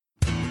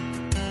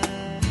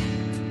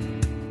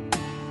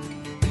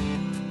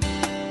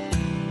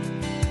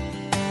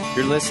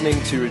You're listening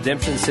to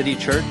Redemption City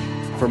Church.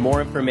 For more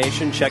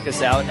information, check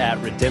us out at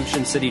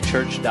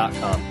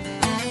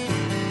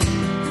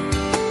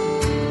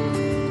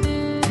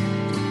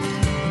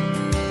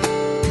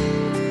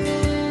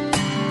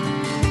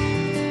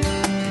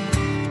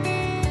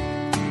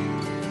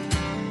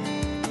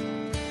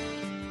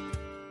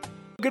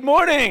Good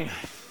morning.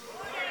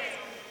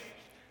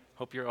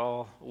 Hope you're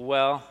all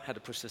well. Had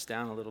to push this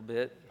down a little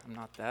bit. I'm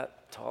not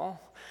that tall.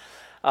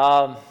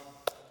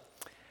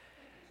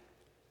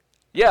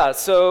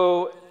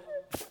 So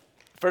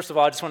first of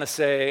all, I just want to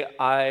say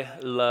I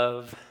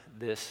love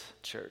this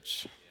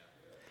church.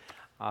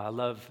 I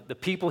love the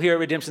people here at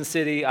Redemption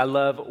City. I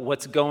love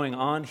what's going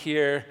on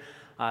here.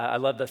 I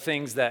love the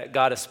things that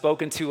God has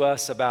spoken to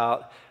us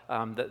about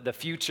the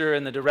future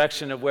and the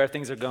direction of where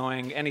things are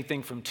going,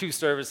 anything from 2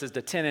 services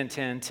to 10 and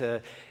 10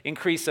 to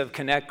increase of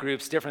connect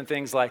groups, different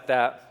things like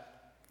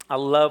that. I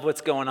love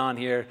what's going on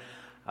here.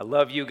 I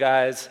love you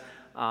guys.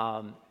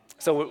 Thank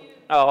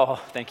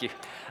you.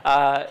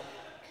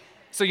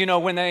 So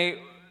when I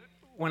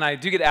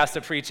do get asked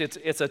to preach,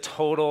 it's a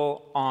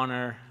total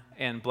honor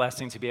and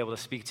blessing to be able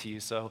to speak to you.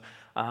 So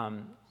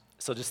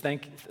just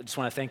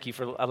want to thank you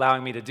for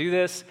allowing me to do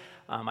this.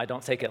 I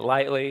don't take it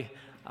lightly.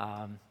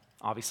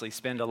 Obviously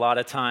spend a lot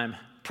of time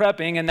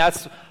prepping, and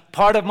that's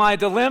part of my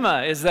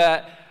dilemma is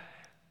that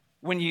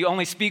when you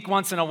only speak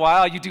once in a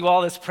while, you do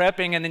all this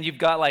prepping, and then you've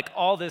got like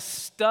all this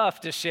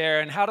stuff to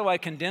share, and how do I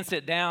condense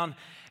it down?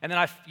 And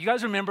then you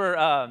guys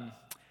remember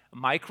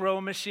micro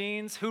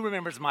machines? Who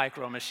remembers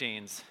micro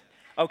machines?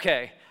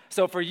 Okay,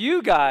 so for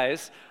you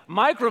guys,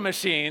 micro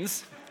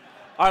machines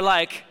are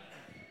like,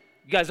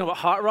 you guys know what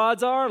hot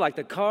rods are? Like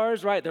the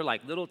cars, right? They're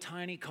like little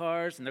tiny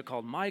cars, and they're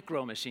called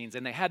micro machines.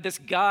 And they had this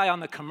guy on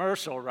the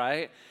commercial,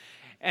 right?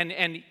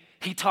 And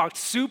he talked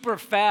super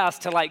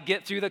fast to like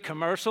get through the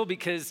commercial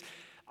because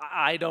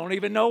I don't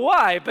even know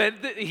why, but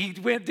he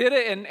did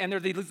it, and there are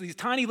these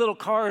tiny little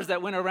cars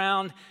that went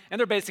around, and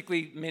they're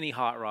basically mini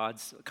hot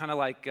rods, kind of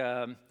like,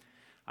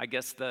 I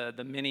guess, the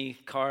mini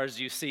cars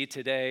you see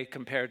today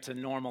compared to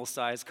normal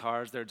size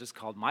cars. They're just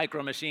called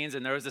micro machines,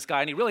 and there was this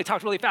guy, and he really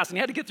talked really fast, and he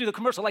had to get through the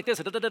commercial like this,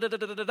 and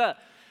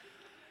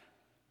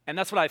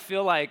that's what I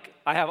feel like.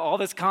 I have all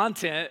this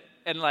content,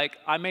 and like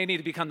I may need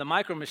to become the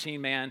micro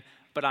machine man,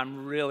 but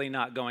I'm really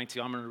not going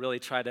to. I'm going to really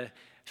try to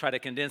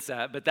condense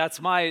that. But that's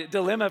my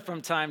dilemma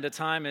from time to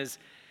time is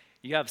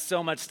you have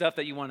so much stuff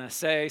that you want to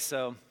say.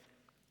 So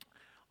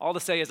all to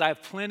say is I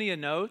have plenty of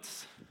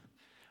notes.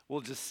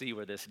 We'll just see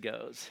where this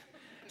goes.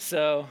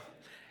 So,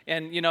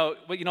 and you know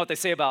what they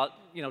say about,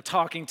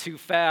 talking too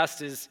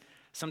fast is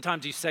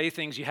sometimes you say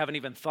things you haven't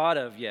even thought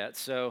of yet.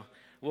 So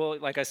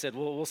like I said,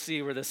 we'll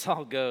see where this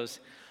all goes.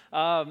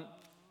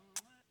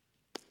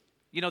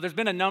 There's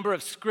been a number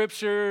of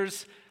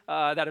scriptures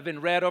that have been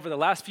read over the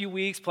last few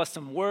weeks, plus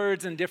some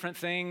words and different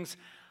things,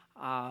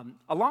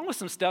 along with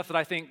some stuff that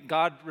I think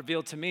God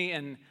revealed to me.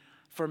 And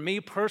for me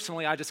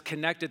personally, I just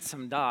connected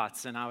some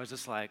dots, and I was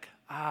just like,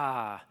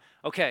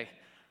 okay,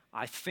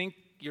 I think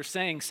you're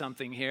saying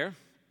something here.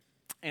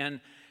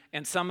 And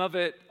some of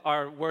it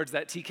are words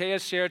that TK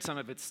has shared, some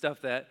of it's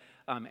stuff that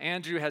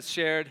Andrew has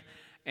shared.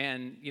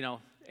 And,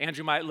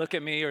 Andrew might look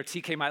at me or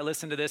TK might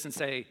listen to this and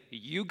say,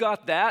 you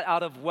got that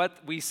out of what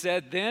we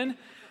said then?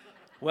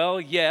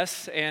 Well,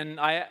 yes, and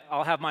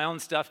I'll have my own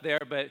stuff there,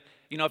 but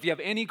if you have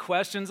any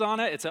questions on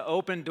it, it's an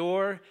open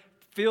door.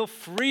 Feel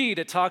free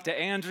to talk to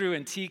Andrew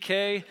and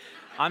TK.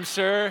 I'm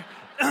sure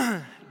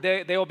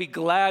they will be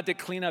glad to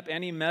clean up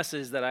any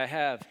messes that I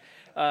have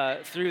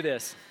through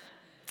this.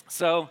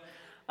 So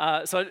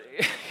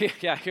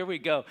yeah, here we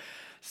go.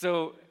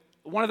 So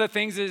one of the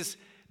things is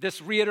this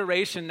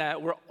reiteration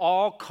that we're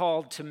all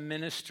called to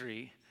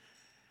ministry.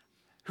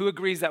 Who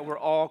agrees that we're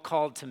all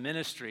called to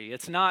ministry?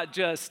 It's not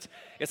just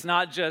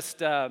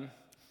the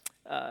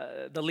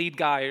lead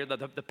guy or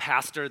the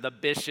pastor, the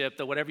bishop,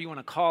 the whatever you want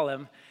to call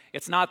him.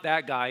 It's not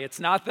that guy. It's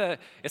not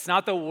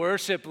the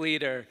worship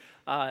leader.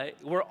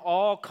 We're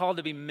all called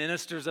to be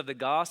ministers of the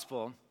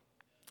gospel.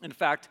 In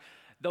fact,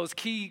 those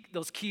key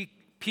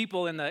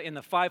people in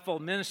the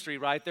fivefold ministry,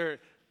 right? They're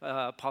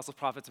apostles,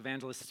 prophets,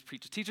 evangelists,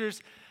 preachers,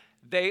 teachers.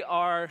 They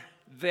are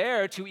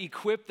there to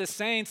equip the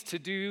saints to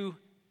do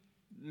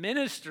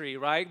ministry,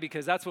 right?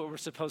 Because that's what we're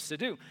supposed to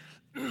do.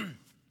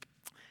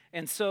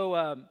 And so,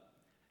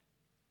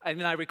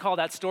 I recall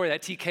that story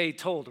that TK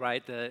told,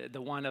 right? The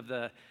one of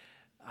there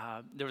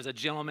was a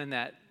gentleman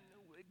that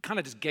kind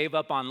of just gave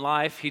up on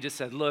life. He just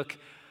said, look,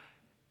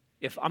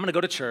 if I'm going to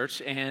go to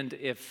church, and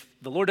if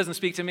the Lord doesn't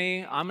speak to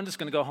me, I'm just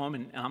going to go home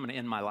and I'm going to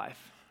end my life,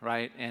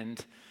 right?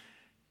 And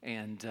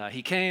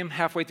he came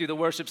halfway through the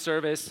worship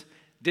service,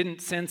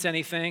 didn't sense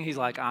anything. He's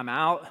like, I'm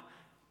out,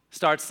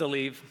 starts to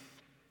leave.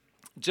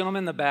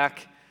 Gentleman in the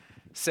back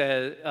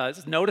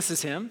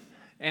notices him,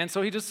 and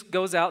so he just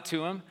goes out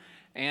to him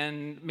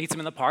and meets him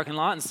in the parking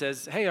lot and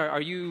says, hey,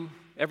 are you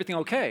everything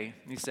okay?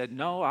 And he said,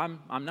 no,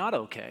 I'm not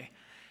okay.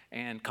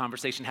 And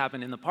conversation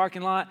happened in the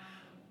parking lot.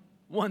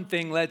 One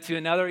thing led to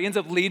another. He ends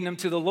up leading him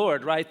to the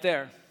Lord right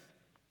there.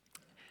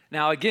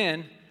 Now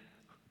again,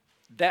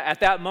 that at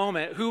that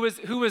moment, who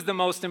was the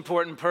most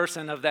important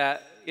person of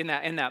that in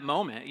that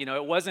moment? You know,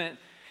 it wasn't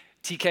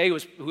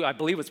TK who I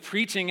believe was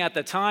preaching at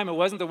the time. It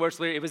wasn't the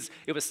worship leader.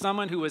 It was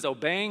someone who was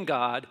obeying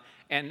God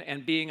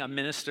and being a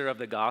minister of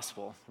the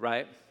gospel,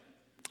 right?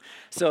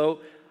 So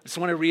I just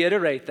want to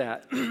reiterate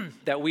that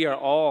that we are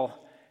all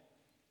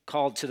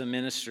called to the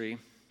ministry.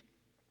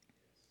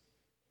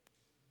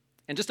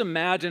 And just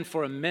imagine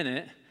for a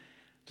minute,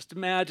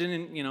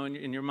 in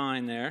your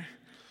mind there,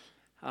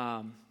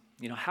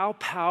 how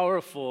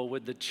powerful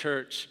would the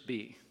church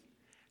be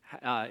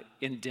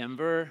in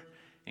Denver,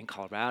 in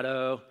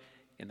Colorado,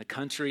 in the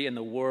country, in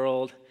the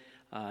world,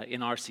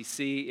 in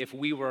RCC, if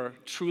we were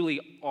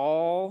truly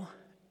all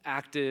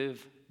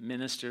active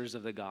ministers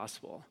of the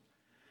gospel.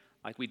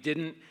 Like we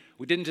didn't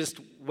just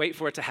wait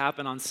for it to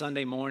happen on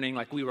Sunday morning.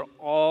 Like we were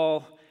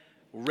all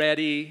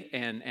ready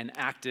and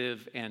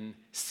active and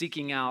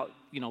seeking out,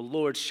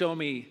 Lord, show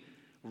me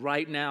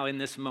right now in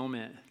this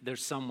moment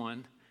there's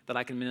someone that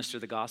I can minister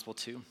the gospel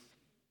to.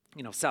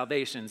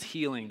 Salvations,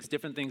 healings,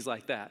 different things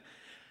like that.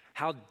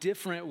 How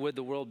different would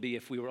the world be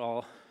if we were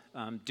all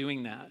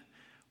doing that?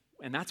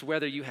 And that's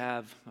whether you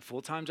have a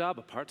full-time job,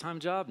 a part-time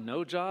job,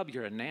 no job,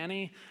 you're a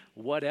nanny,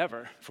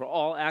 whatever, for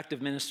all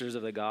active ministers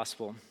of the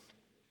gospel.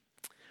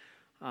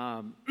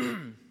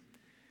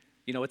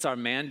 It's our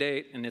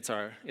mandate and it's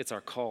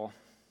our call.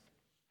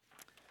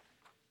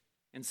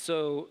 And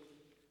so,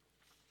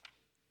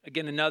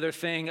 again, another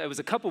thing, it was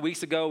a couple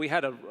weeks ago, we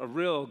had a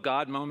real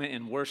God moment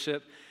in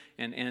worship,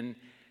 and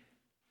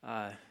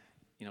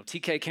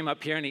TK came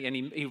up here and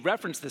he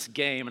referenced this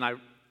game, and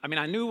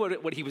I knew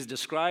what he was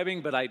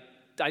describing, but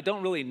I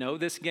don't really know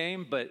this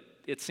game, but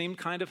it seemed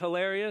kind of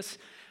hilarious,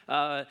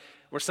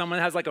 where someone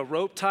has like a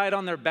rope tied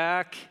on their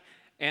back,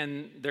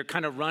 and they're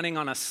kind of running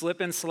on a slip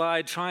and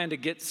slide trying to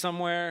get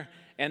somewhere,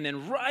 and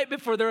then right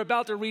before they're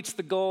about to reach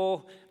the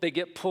goal, they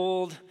get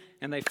pulled,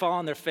 and they fall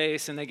on their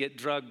face, and they get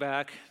dragged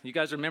back. You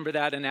guys remember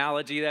that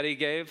analogy that he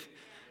gave?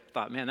 I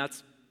thought, man,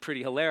 that's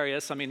pretty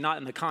hilarious. I mean, not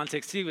in the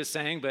context he was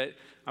saying, but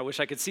I wish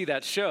I could see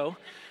that show.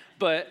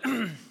 But,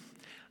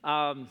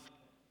 and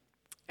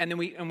then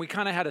we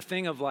kind of had a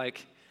thing of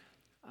like,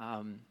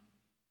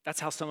 that's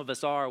how some of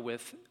us are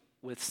with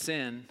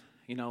sin,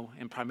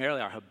 and primarily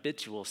our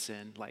habitual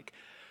sin. Like,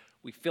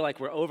 we feel like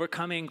we're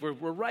overcoming, we're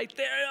right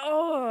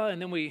there,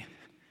 and then we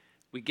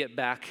get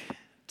back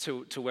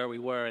to where we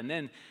were. And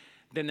then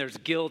there's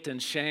guilt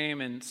and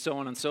shame and so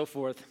on and so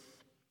forth.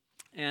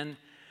 And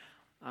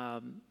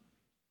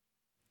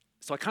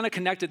so I kind of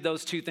connected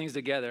those two things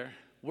together.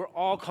 We're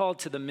all called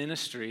to the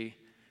ministry,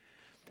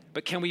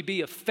 but can we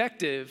be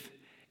effective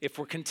if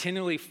we're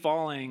continually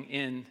falling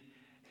in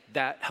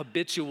that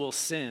habitual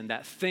sin,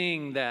 that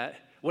thing, that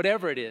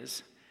whatever it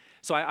is?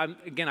 So I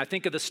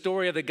think of the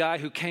story of the guy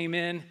who came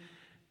in,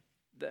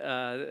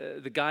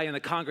 the guy in the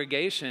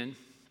congregation.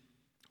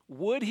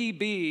 Would he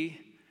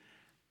be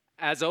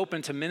as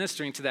open to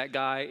ministering to that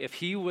guy if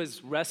he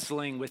was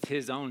wrestling with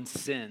his own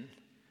sin?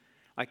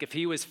 Like if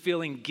he was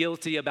feeling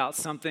guilty about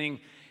something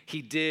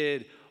he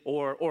did,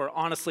 or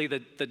honestly the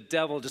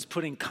devil just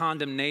putting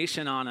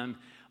condemnation on him,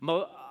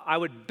 I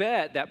would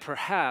bet that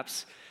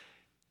perhaps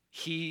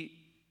he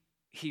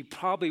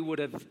probably would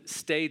have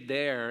stayed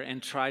there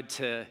and tried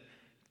to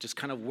just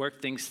kind of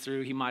work things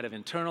through. He might have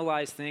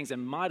internalized things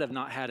and might have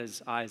not had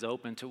his eyes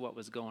open to what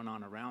was going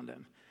on around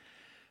him.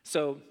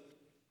 So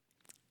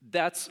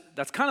that's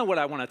kind of what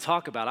I want to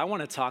talk about. I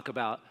want to talk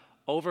about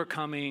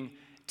overcoming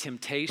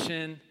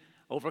temptation,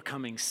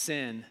 overcoming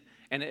sin.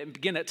 And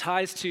again, it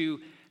ties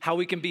to how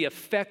we can be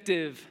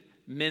effective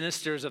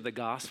ministers of the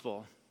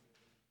gospel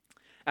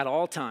at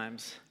all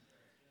times.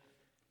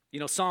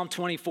 Psalm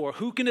 24,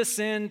 who can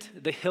ascend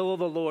the hill of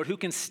the Lord? Who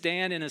can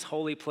stand in his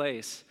holy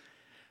place?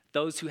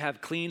 Those who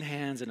have clean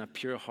hands and a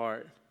pure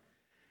heart.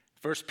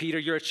 1 Peter,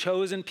 you're a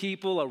chosen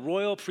people, a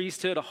royal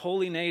priesthood, a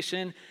holy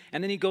nation.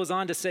 And then he goes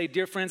on to say,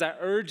 dear friends, I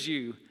urge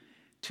you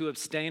to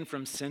abstain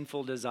from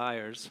sinful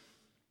desires.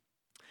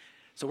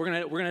 So we're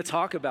gonna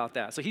talk about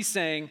that. So he's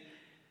saying,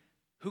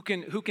 who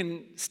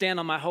can stand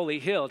on my holy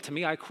hill? To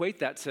me, I equate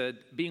that to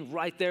being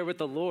right there with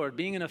the Lord,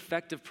 being an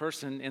effective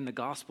person in the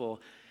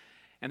gospel.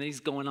 And then he's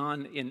going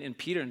on in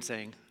Peter and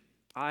saying,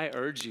 I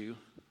urge you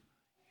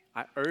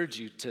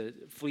to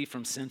flee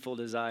from sinful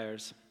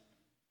desires.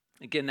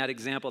 Again, that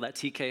example that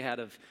TK had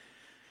of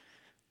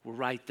we're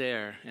right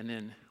there, and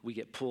then we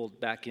get pulled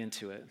back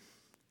into it.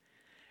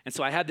 And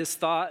so I had this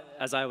thought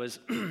as I was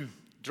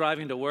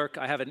driving to work.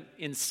 I have an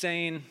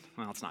insane,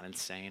 well, it's not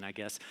insane, I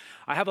guess.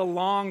 I have a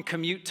long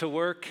commute to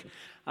work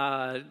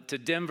to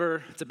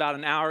Denver. It's about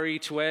an hour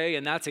each way,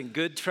 and that's in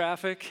good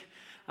traffic.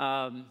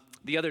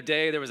 The other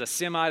day, there was a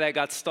semi that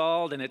got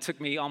stalled, and it took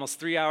me almost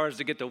 3 hours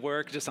to get to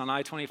work just on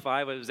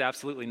I-25. It was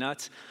absolutely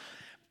nuts.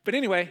 But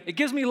anyway, it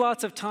gives me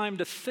lots of time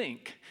to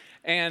think.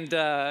 And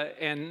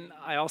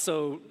I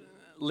also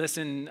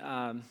listen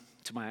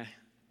to my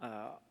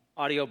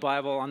audio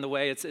Bible on the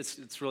way.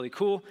 It's really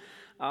cool.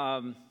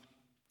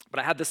 But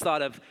I had this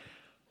thought of,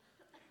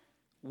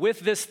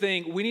 with this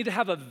thing, we need to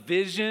have a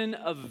vision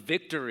of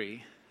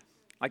victory.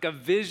 Like a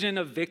vision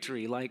of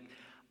victory. Like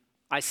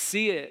I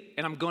see it,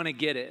 and I'm going to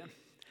get it.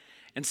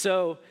 And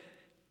so,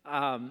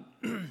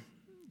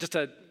 just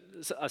a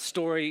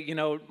story,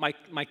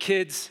 my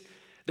kids,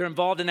 they're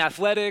involved in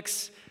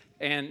athletics,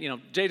 and,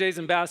 JJ's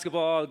in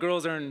basketball, the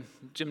girls are in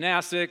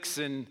gymnastics,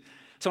 and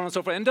so on and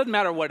so forth. And it doesn't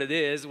matter what it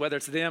is, whether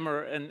it's them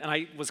and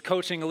I was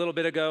coaching a little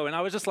bit ago, and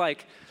I was just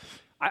like,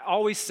 I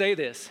always say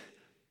this,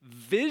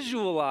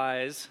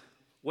 visualize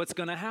what's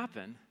going to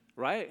happen,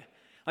 right?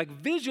 Like,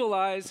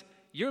 visualize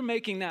you're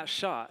making that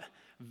shot.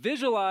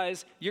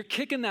 Visualize you're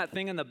kicking that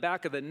thing in the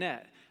back of the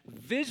net.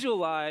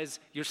 Visualize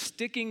you're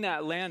sticking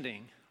that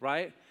landing,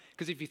 right?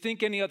 Because if you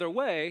think any other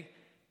way,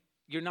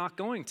 you're not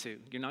going to.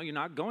 You're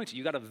not going to.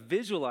 You got to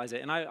visualize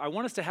it. And I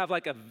want us to have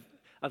like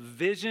a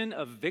vision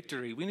of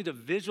victory. We need to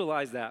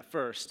visualize that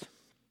first.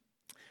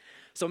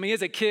 So me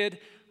as a kid,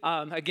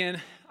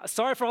 again,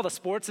 sorry for all the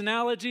sports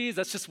analogies.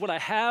 That's just what I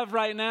have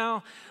right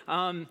now.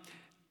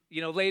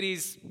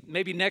 Ladies,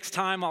 maybe next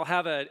time I'll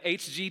have a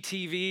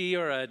HGTV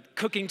or a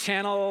cooking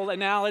channel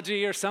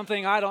analogy or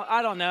something. I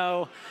don't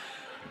know.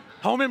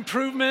 Home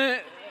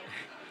improvement,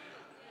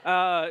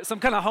 some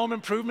kind of home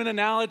improvement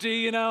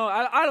analogy,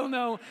 I don't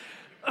know.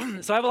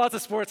 So I have lots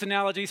of sports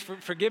analogies,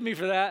 forgive me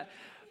for that.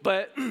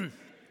 But,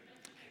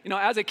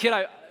 as a kid,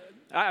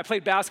 I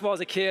played basketball as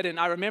a kid, and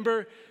I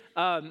remember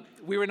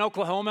we were in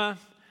Oklahoma,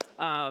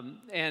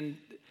 and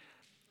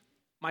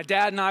my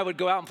dad and I would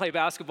go out and play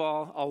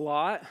basketball a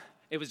lot.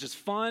 It was just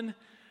fun,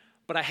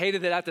 but I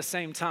hated it at the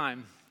same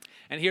time.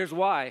 And here's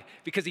why.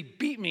 Because he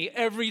beat me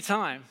every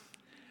time.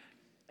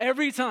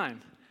 Every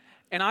time.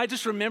 And I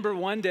just remember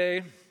one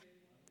day,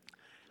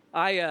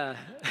 my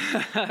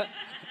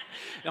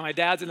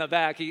dad's in the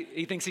back.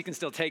 He thinks he can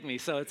still take me,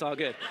 so it's all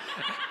good.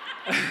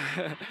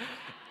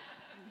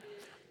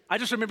 I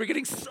just remember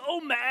getting so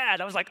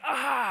mad. I was like,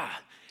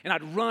 and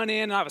I'd run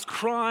in, and I was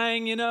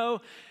crying,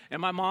 and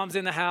my mom's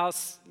in the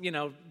house,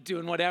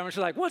 doing whatever. And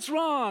she's like, what's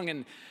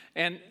wrong?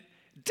 And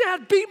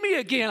Dad beat me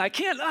again. I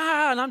can't,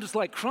 and I'm just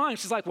like crying.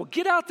 She's like, well,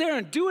 get out there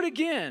and do it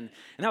again.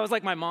 And that was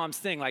like my mom's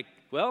thing, like,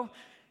 well,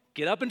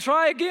 get up and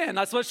try again.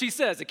 That's what she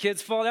says. The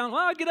kids fall down,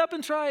 well, get up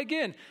and try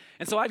again.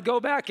 And so I'd go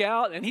back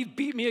out, and he'd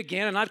beat me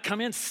again, and I'd come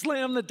in,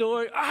 slam the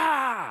door,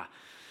 I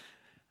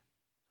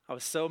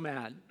was so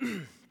mad.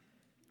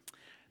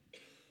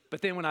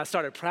 But then when I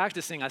started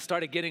practicing, I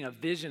started getting a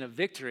vision of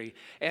victory.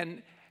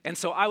 And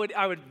so I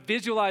would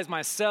visualize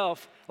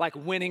myself like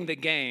winning the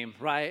game,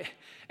 right?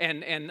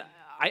 And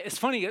it's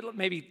funny,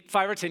 maybe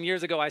 5 or 10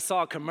 years ago, I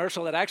saw a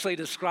commercial that actually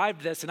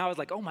described this, and I was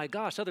like, oh my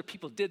gosh, other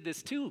people did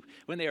this too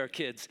when they were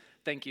kids.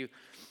 Thank you.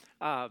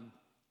 But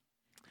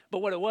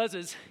what it was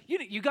is,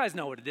 you guys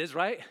know what it is,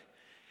 right?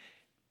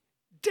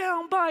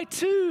 Down by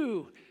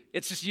 2.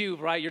 It's just you,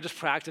 right? You're just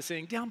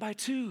practicing. Down by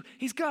 2.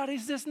 He's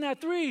this and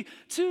that. 3,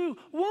 2,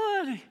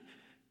 1.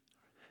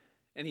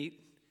 And he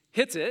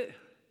hits it.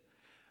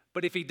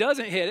 But if he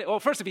doesn't hit it, well,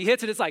 first if he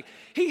hits it, it's like,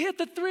 he hit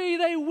the 3,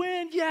 they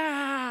win,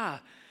 yeah.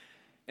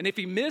 And if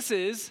he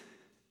misses,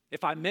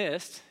 if I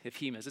missed,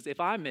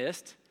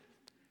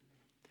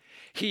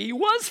 he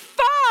was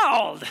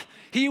fouled.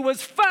 He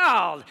was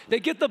fouled. They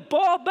get the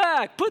ball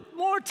back, put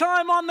more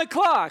time on the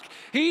clock.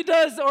 He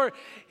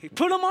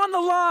put them on the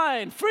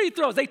line, free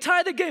throws. They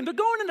tie the game. They're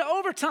going into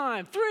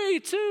overtime. 3,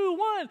 2,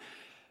 1.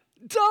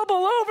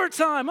 Double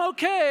overtime.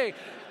 Okay.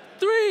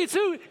 3,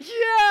 2.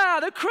 Yeah,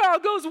 the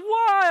crowd goes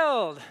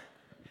wild.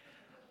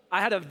 I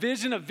had a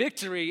vision of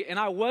victory, and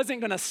I wasn't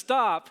going to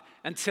stop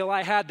until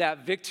I had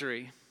that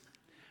victory,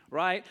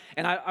 right?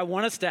 And I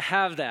want us to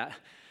have that.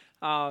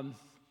 And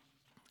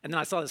then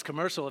I saw this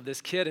commercial of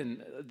this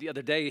kid the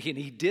other day, and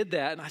he did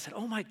that, and I said,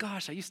 oh my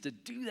gosh, I used to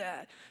do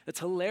that. That's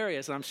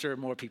hilarious. I'm sure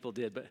more people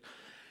did, but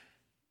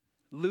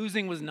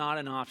losing was not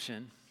an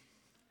option.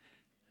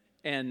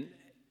 And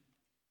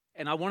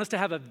I want us to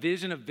have a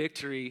vision of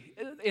victory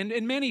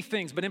in many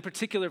things, but in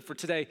particular for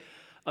today,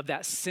 of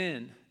that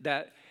sin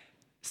that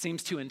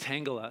seems to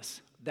entangle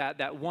us,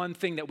 that one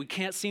thing that we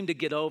can't seem to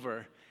get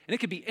over. And it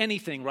could be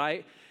anything,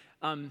 right?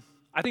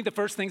 I think the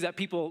first things that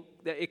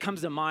it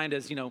comes to mind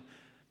is,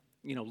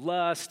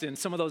 lust and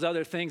some of those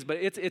other things, but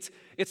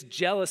it's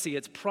jealousy,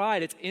 it's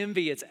pride, it's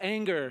envy, it's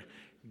anger,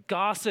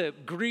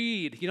 gossip,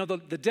 greed.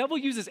 The devil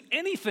uses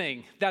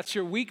anything that's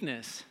your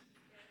weakness.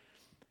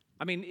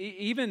 I mean,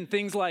 even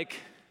things like,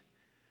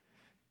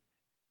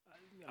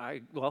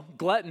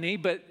 gluttony,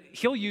 but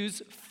he'll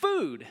use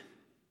food,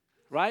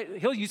 right?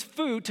 He'll use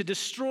food to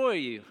destroy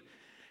you.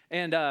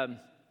 And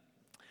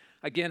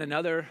again,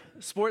 another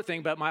sport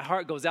thing, but my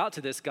heart goes out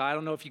to this guy. I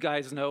don't know if you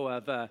guys know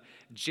of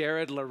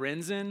Jared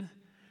Lorenzen.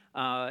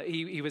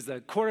 He was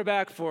the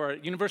quarterback for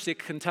University of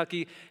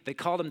Kentucky. They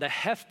called him the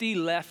hefty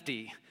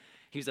lefty.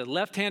 He was a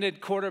left-handed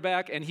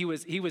quarterback, and he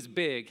was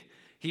big.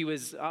 He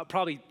was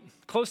probably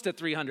close to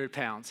 300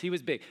 pounds. He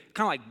was big,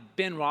 kind of like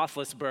Ben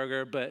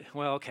Roethlisberger, but,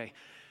 well, okay.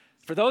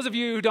 For those of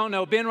you who don't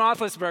know, Ben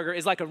Roethlisberger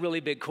is like a really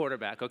big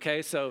quarterback,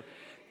 okay? So,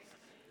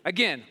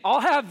 again,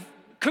 I'll have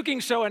cooking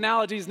show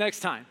analogies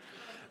next time.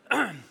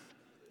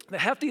 The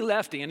hefty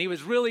lefty, and he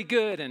was really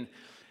good, and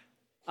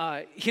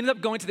He ended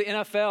up going to the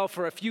NFL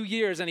for a few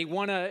years, and he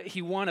won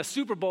a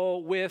Super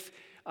Bowl with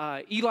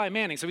Eli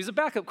Manning. So he's a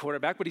backup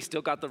quarterback, but he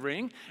still got the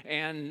ring,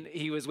 and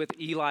he was with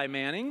Eli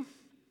Manning,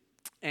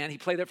 and he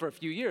played there for a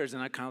few years,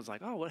 and I kind of was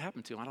like, oh, what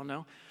happened to him? I don't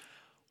know.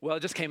 Well,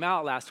 it just came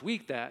out last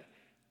week that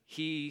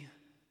he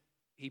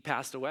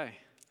passed away,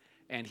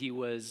 and he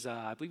was,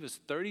 I believe it was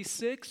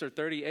 36 or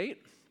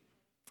 38,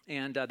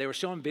 and they were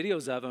showing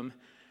videos of him,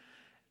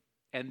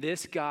 and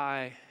this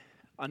guy,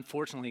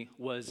 unfortunately,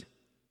 was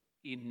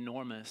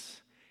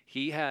enormous.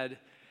 He had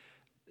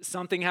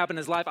something happen in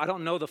his life. I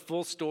don't know the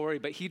full story,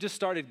 but he just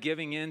started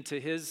giving in to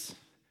his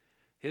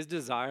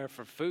desire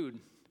for food.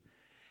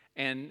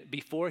 And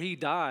before he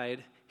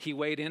died, he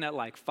weighed in at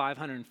like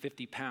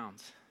 550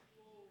 pounds.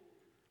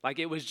 Like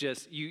it was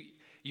just, you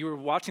were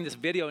watching this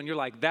video and you're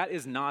like, that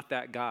is not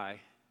that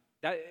guy.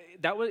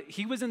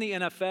 He was in the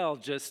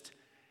NFL just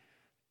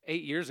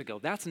 8 years ago.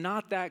 That's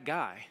not that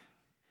guy.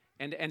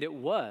 And it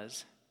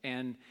was.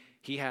 And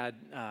he had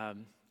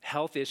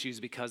health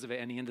issues because of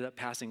it, and he ended up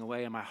passing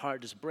away, and my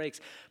heart just breaks.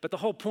 But the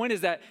whole point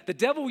is that the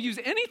devil will use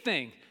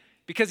anything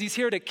because he's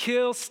here to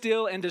kill,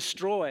 steal, and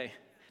destroy.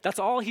 That's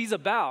all he's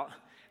about.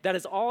 That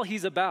is all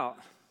he's about.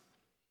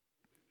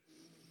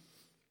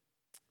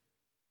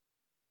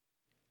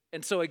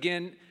 And so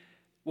again,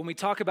 when we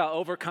talk about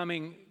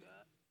overcoming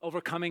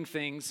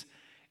things,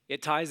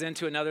 it ties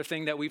into another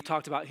thing that we've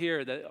talked about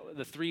here,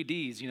 the 3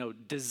 Ds,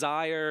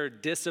 desire,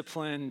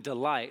 discipline,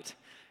 delight.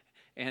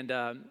 And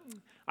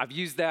I've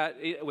used that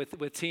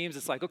with teams.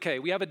 It's like, okay,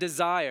 we have a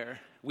desire.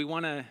 We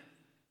want to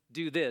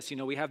do this.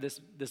 We have this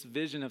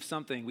vision of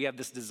something. We have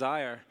this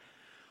desire.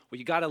 Well,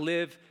 you got to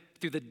live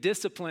through the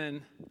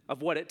discipline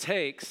of what it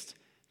takes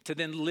to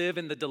then live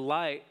in the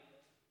delight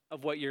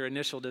of what your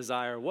initial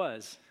desire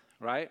was,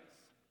 right?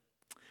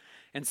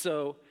 And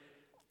so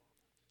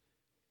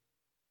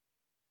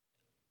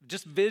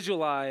just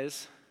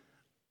visualize,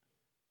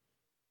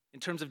 in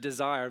terms of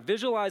desire,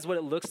 visualize what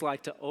it looks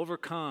like to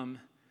overcome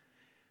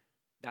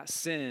that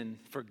sin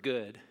for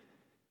good,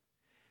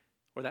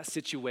 or that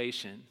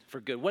situation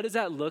for good. What does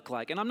that look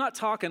like? And I'm not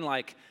talking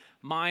like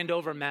mind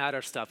over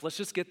matter stuff. Let's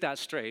just get that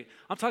straight.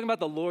 I'm talking about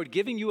the Lord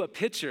giving you a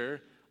picture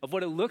of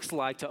what it looks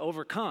like to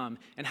overcome,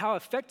 and how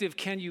effective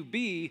can you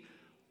be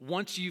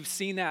once you've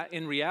seen that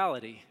in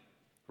reality,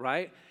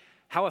 right?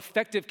 How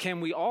effective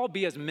can we all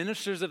be as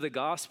ministers of the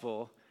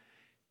gospel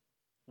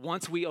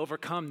once we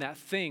overcome that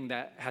thing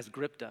that has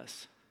gripped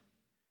us?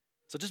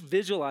 So just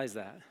visualize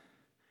that.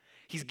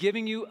 He's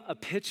giving you a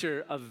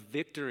picture of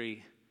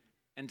victory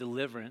and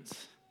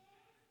deliverance.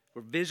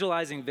 We're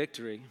visualizing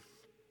victory.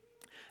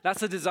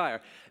 That's the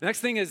desire. The next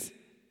thing is,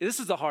 this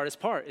is the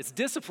hardest part. It's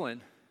discipline.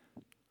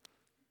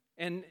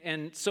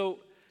 And so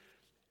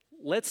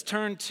let's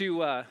turn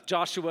to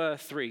Joshua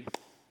 3,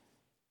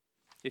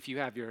 if you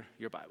have your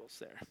Bibles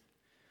there.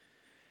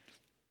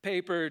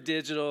 Paper,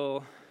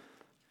 digital,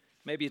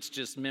 maybe it's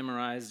just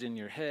memorized in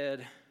your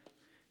head.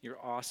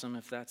 You're awesome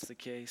if that's the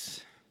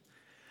case.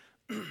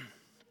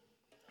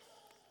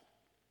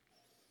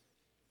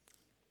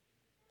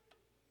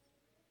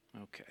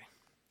 Okay.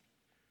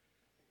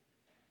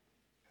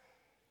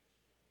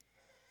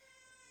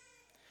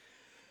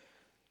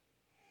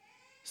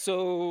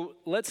 So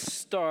let's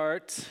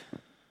start.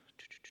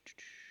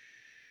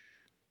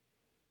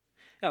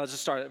 Let's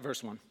just start at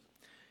verse 1.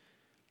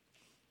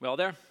 We all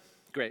there?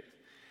 Great.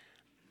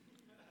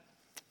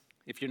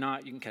 If you're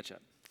not, you can catch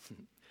up.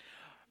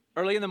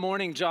 Early in the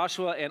morning,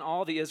 Joshua and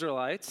all the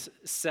Israelites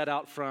set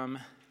out from,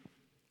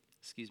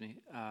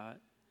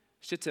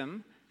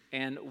 Shittim,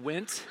 and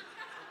went.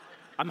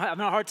 I'm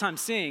having a hard time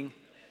seeing.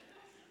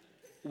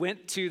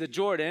 Went to the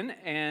Jordan,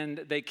 and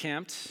they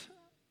camped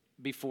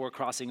before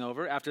crossing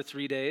over. After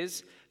 3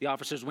 days, the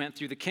officers went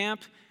through the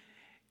camp,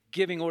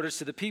 giving orders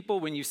to the people.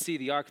 When you see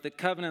the Ark of the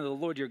Covenant of the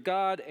Lord your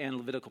God and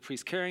Levitical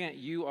priests carrying it,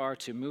 you are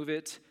to move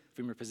it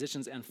from your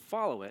positions and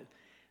follow it.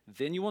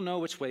 Then you will know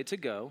which way to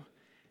go,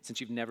 since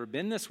you've never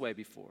been this way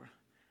before.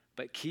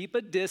 But keep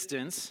a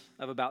distance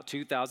of about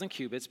 2,000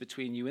 cubits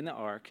between you and the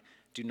ark.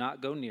 Do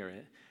not go near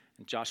it.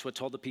 And Joshua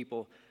told the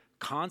people,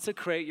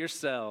 consecrate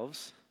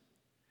yourselves,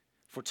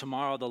 for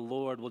tomorrow the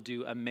Lord will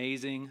do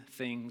amazing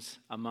things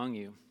among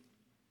you.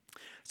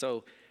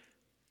 So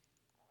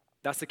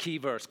that's the key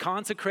verse.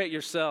 Consecrate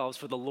yourselves,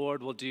 for the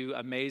Lord will do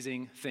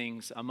amazing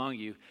things among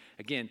you.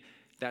 Again,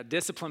 that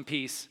discipline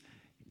piece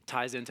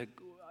ties into,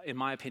 in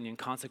my opinion,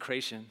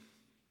 consecration.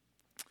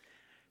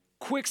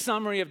 Quick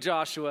summary of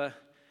Joshua.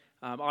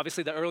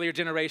 Obviously, the earlier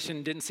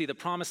generation didn't see the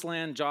promised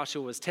land.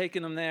 Joshua was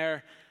taking them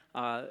there.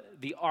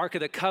 The Ark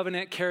of the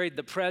Covenant carried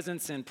the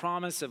presence and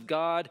promise of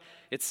God.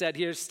 It said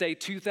here, stay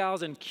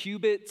 2,000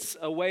 cubits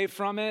away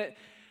from it.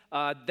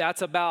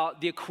 That's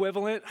about the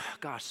equivalent,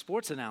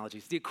 sports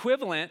analogies, the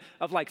equivalent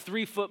of like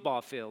 3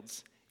 football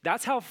fields.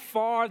 That's how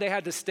far they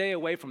had to stay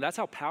away from. That's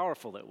how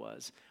powerful it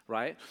was,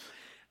 right?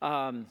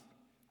 And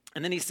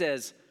then he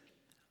says,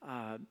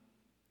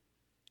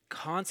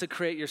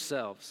 consecrate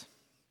yourselves.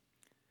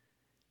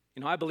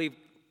 I believe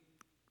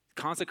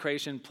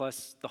consecration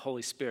plus the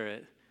Holy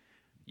Spirit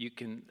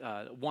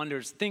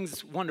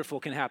things wonderful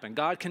can happen.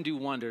 God can do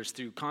wonders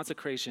through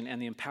consecration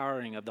and the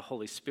empowering of the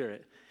Holy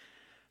Spirit.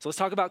 So let's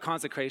talk about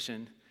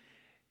consecration.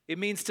 It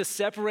means to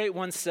separate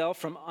oneself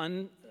from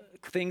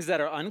things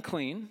that are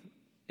unclean,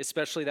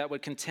 especially that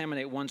would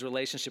contaminate one's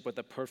relationship with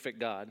the perfect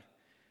God.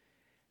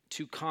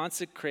 To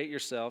consecrate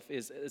yourself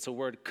it's a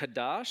word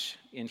kadash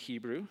in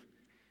Hebrew,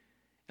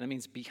 and it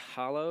means be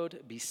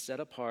hallowed, be set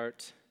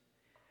apart,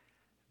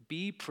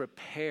 be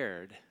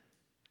prepared.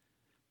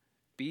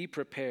 Be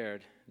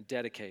prepared,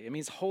 dedicate. It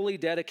means wholly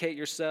dedicate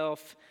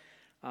yourself.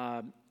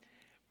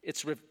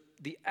 It's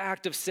the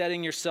act of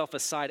setting yourself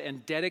aside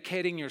and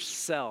dedicating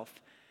yourself.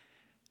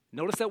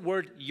 Notice that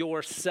word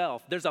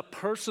yourself. There's a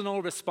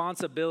personal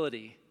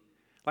responsibility.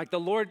 Like the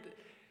Lord,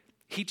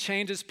 he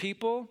changes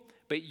people,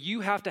 but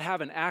you have to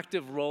have an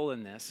active role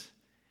in this.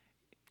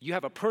 You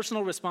have a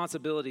personal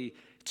responsibility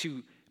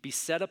to be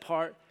set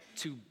apart,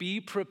 to be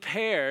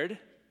prepared,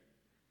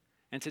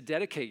 and to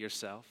dedicate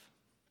yourself.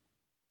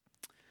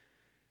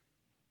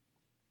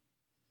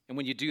 And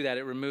when you do that,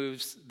 it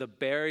removes the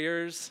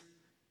barriers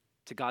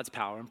to God's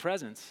power and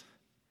presence.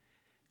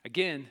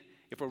 Again,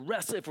 if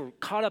we're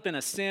caught up in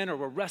a sin or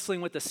we're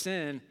wrestling with a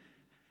sin,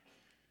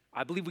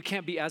 I believe we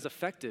can't be as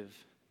effective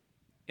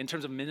in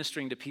terms of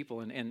ministering to people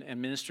and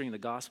ministering the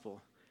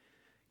gospel.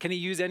 Can he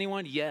use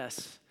anyone?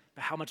 Yes.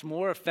 But how much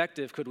more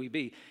effective could we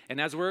be? And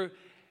as we're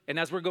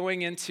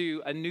going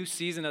into a new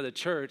season of the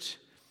church,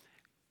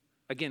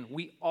 again,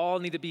 we all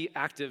need to be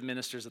active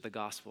ministers of the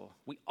gospel.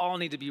 We all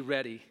need to be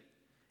ready.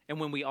 And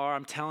when we are,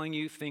 I'm telling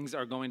you, things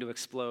are going to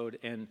explode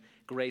and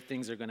great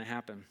things are going to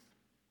happen.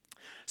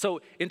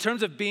 So in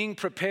terms of being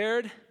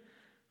prepared,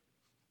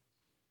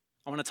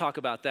 I want to talk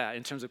about that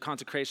in terms of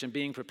consecration,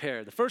 being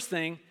prepared. The first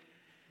thing,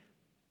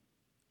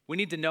 we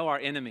need to know our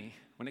enemy.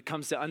 When it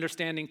comes to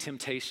understanding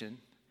temptation,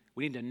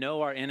 we need to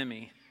know our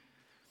enemy.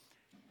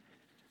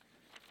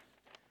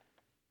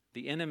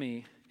 The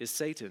enemy is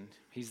Satan.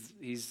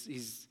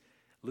 He's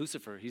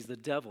Lucifer. He's the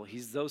devil.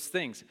 He's those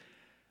things.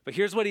 But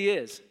here's what he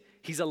is.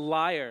 He's a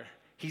liar.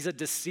 He's a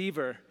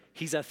deceiver.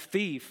 He's a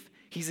thief.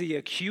 He's the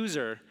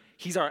accuser.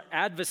 He's our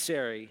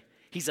adversary.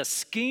 He's a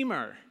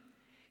schemer.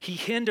 He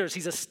hinders.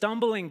 He's a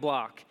stumbling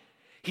block.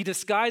 He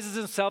disguises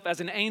himself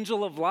as an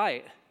angel of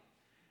light.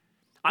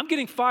 I'm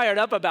getting fired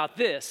up about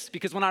this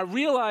because when I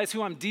realize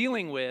who I'm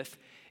dealing with,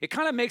 it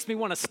kind of makes me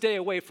want to stay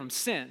away from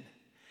sin.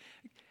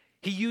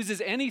 He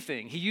uses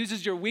anything. He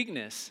uses your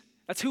weakness.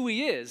 That's who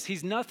he is.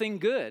 He's nothing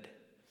good.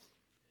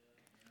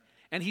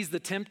 And he's the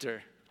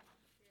tempter.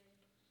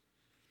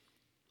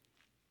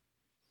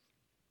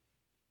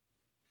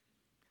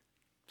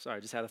 Sorry, I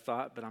just had a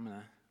thought, but I'm going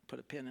to put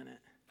a pin in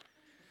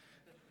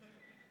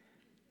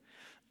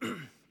it.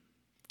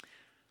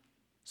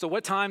 So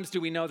what times do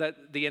we know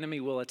that the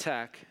enemy will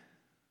attack?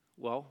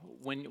 Well,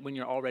 when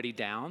you're already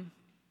down.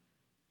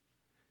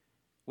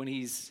 When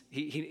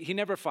he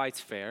never fights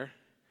fair.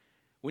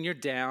 When you're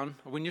down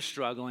or when you're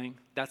struggling,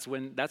 that's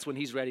when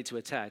he's ready to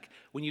attack.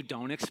 When you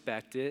don't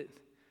expect it,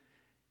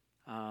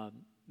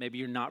 maybe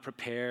you're not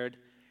prepared.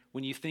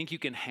 When you think you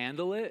can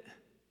handle it,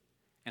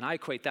 and I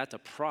equate that to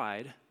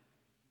pride.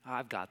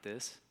 I've got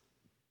this.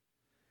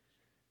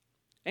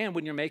 And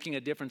when you're making a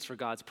difference for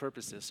God's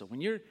purposes. So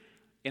when you're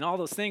in all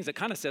those things, it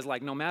kind of says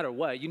like no matter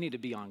what, you need to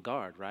be on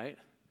guard, right?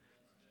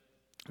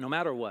 No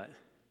matter what.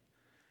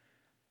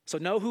 So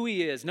know who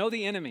he is. Know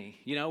the enemy.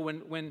 You know,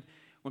 when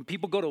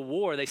people go to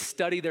war, they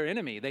study their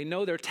enemy. They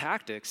know their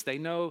tactics. They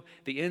know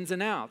the ins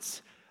and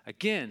outs.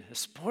 Again, a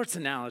sports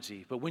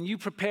analogy. But when you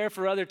prepare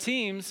for other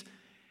teams,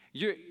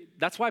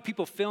 that's why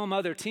people film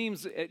other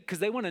teams, because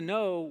they want to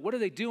know what are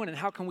they doing and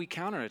how can we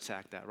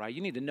counterattack that, right?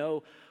 You need to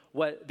know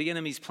what the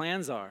enemy's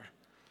plans are.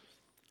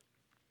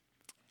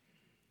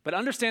 But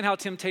understand how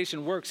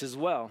temptation works as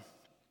well.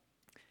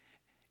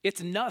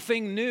 It's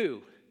nothing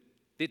new.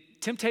 The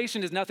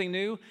temptation is nothing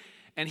new,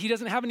 and he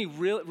doesn't have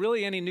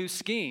really any new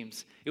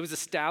schemes. It was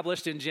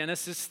established in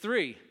Genesis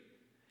 3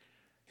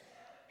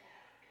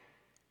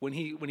 when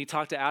he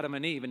talked to Adam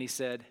and Eve, and he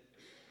said,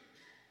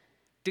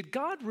 "Did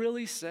God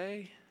really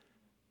say?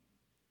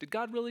 Did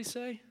God really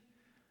say?"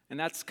 And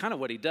that's kind of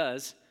what he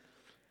does.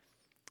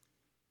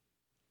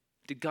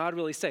 Did God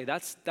really say?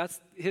 That's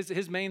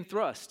his main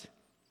thrust.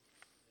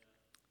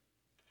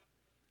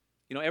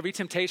 You know, every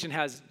temptation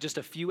has just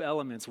a few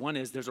elements. One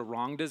is there's a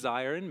wrong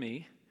desire in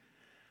me,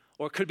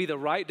 or it could be the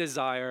right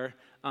desire,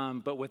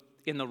 but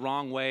in the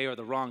wrong way or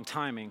the wrong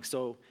timing.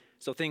 So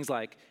things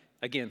like,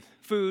 again,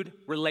 food,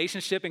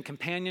 relationship and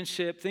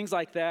companionship, things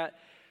like that.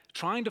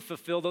 Trying to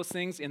fulfill those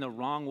things in the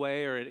wrong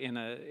way or in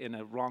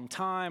a wrong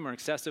time or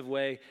excessive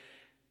way,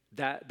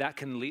 that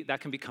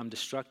can become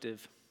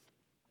destructive.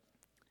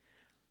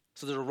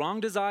 So there's a wrong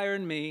desire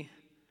in me,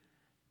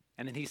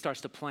 and then he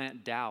starts to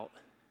plant doubt.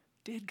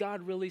 Did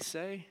God really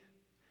say?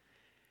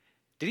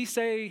 Did he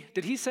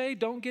say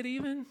don't get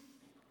even?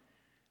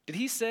 Did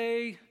he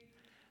say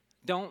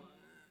don't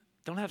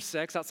have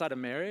sex outside of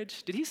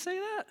marriage? Did he say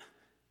that?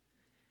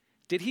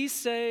 Did he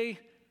that?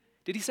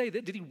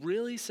 Did he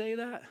really say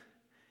that?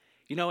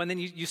 You know, and then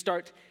you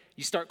start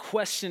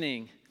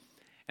questioning,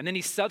 And then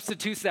he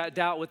substitutes that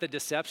doubt with a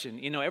deception.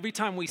 You know, every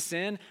time we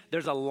sin,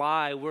 there's a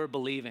lie we're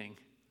believing.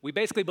 We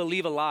basically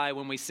believe a lie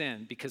when we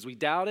sin because we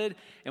doubted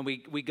and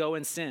we go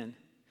and sin.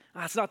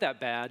 It's not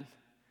that bad.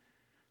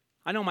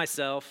 I know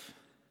myself.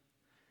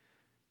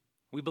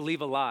 We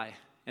believe a lie,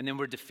 and then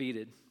we're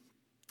defeated.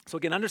 So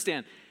again,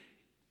 understand,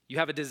 you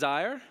have a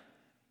desire.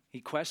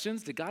 He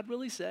questions, did God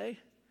really say?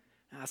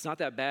 It's not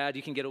that bad.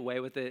 You can get away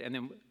with it. And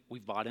then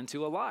we've bought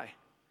into a lie.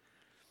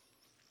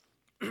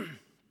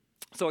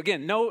 So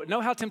again, know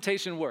how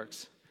temptation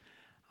works.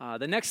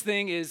 The next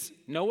thing is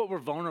know what we're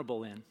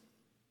vulnerable in.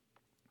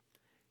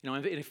 You know,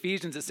 in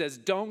Ephesians it says,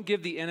 don't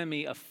give the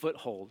enemy a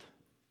foothold.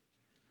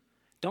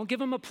 Don't give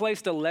him a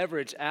place to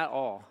leverage at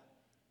all.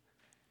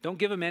 Don't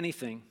give him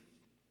anything.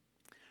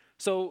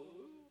 So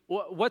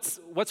what's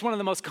one of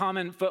the most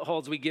common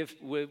footholds we give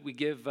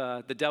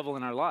the devil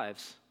in our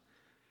lives?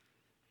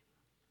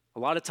 A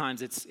lot of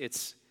times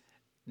it's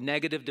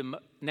negative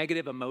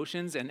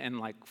emotions and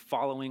like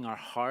following our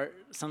heart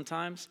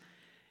sometimes.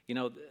 You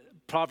know,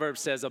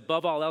 Proverbs says,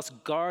 above all else,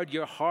 guard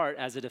your heart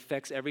as it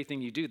affects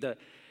everything you do.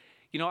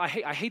 I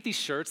hate these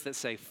shirts that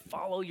say,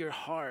 follow your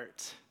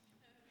heart.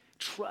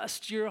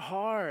 Trust your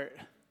heart.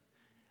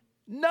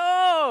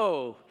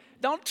 No,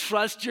 don't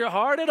trust your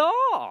heart at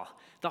all.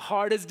 The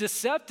heart is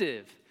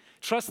deceptive.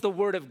 Trust the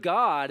Word of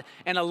God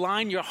and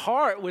align your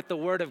heart with the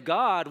Word of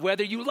God,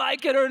 whether you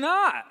like it or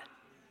not.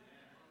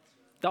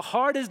 The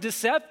heart is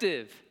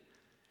deceptive.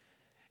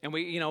 And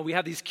we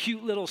have these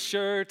cute little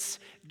shirts,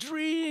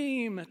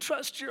 dream,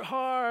 trust your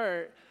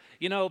heart,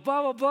 blah,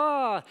 blah,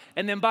 blah.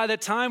 And then by the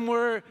time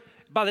we're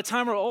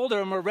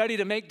older and we're ready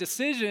to make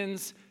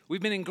decisions,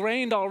 we've been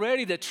ingrained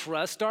already to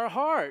trust our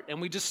heart.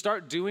 And we just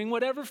start doing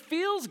whatever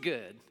feels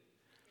good,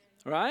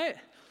 right?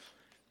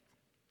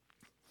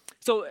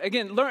 So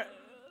again,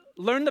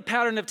 learn the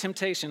pattern of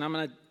temptation. I'm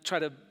going to try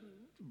to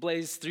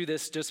blaze through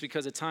this just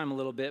because of time a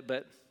little bit,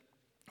 but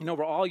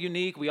we're all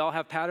unique. We all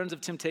have patterns of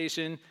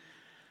temptation.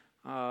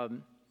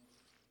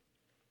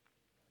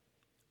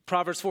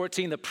 Proverbs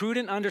 14, the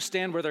prudent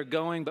understand where they're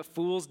going, but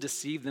fools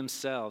deceive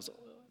themselves.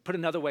 Put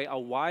another way, a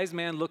wise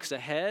man looks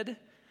ahead,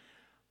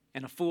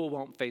 and a fool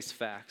won't face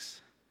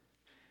facts.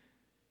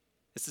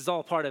 This is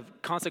all part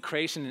of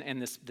consecration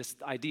and this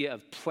idea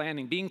of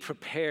planning, being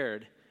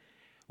prepared.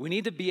 We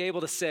need to be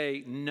able to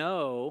say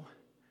no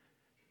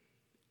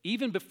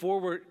even before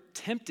we're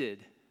tempted.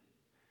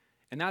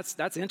 And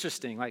that's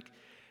interesting. Like,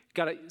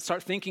 got to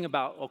start thinking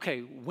about, okay,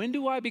 when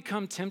do I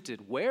become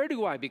tempted? Where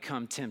do I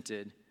become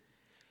tempted?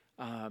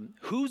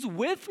 Who's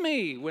with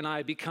me when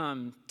I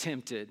become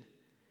tempted?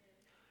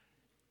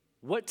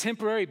 What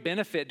temporary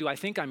benefit do I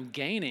think I'm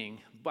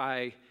gaining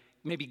by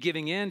maybe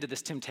giving in to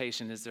this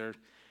temptation? Is there,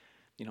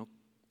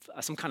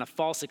 some kind of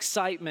false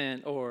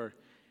excitement or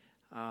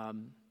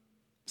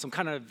some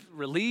kind of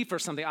relief or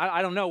something?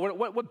 I don't know.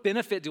 What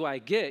benefit do I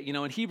get?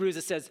 In Hebrews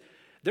it says,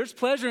 there's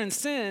pleasure in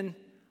sin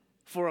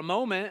for a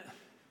moment.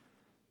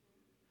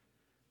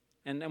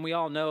 And we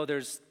all know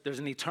there's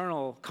an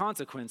eternal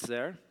consequence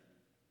there.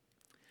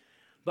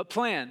 But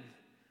plan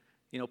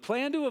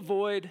to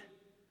avoid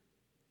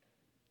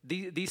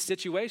these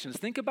situations.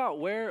 Think about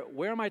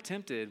where am I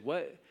tempted?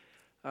 What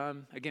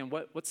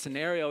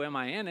scenario am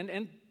I in?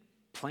 And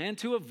plan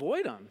to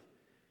avoid them.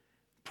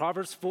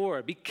 Proverbs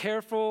 4, be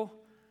careful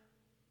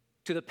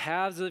to the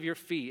paths of your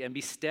feet and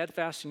be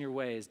steadfast in your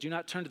ways. Do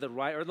not turn to the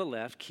right or the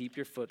left. Keep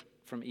your foot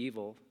from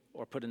evil.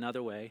 Or put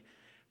another way,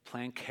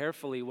 plan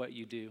carefully what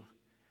you do.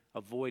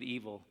 Avoid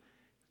evil.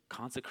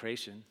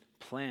 Consecration.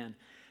 Plan.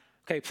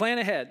 Okay, plan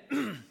ahead.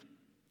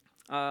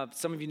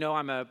 Some of you know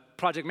I'm a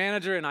project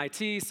manager in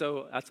IT,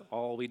 so that's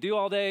all we do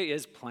all day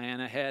is plan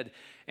ahead.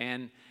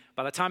 And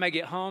by the time I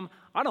get home,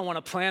 I don't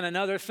want to plan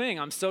another thing.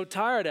 I'm so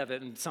tired of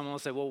it. And someone will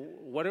say, well,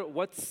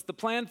 what's the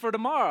plan for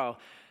tomorrow?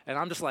 And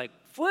I'm just like,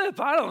 flip,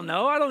 I don't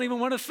know. I don't even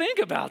want to think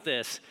about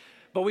this.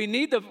 But we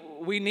need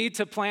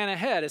to plan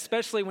ahead,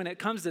 especially when it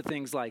comes to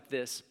things like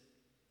this.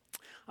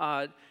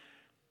 I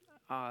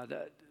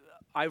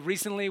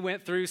recently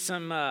went through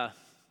some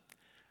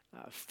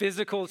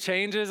physical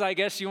changes, I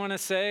guess you want to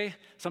say.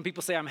 Some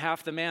people say I'm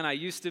half the man I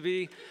used to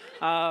be.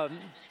 I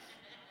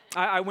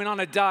went on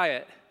a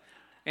diet.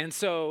 And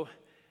so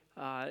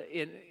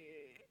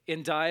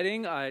in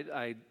dieting,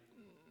 I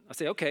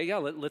say, okay, yeah,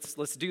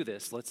 let's do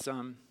this. Let's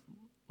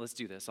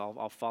do this.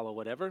 I'll follow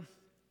whatever.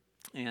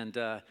 And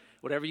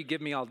whatever you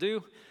give me, I'll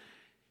do.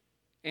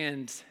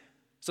 And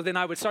so then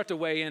I would start to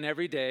weigh in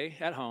every day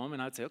at home,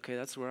 and I'd say, okay,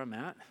 that's where I'm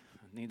at.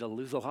 I need to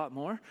lose a lot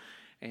more.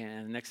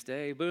 And next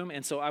day, boom.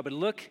 And so I would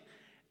look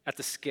at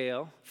the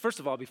scale. First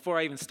of all, before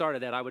I even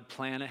started that, I would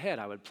plan ahead.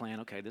 I would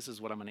plan, okay, this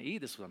is what I'm going to eat.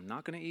 This is what I'm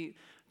not going to eat.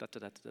 Da, da,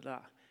 da, da, da.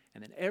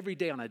 And then every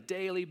day on a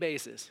daily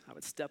basis, I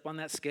would step on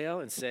that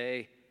scale and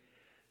say,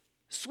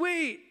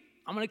 sweet,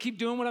 I'm going to keep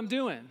doing what I'm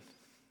doing.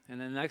 And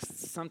then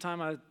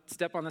sometime I'd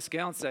step on the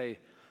scale and say,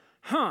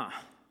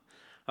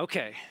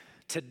 okay,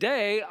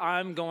 today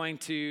I'm going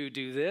to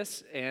do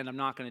this, and I'm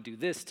not going to do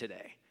this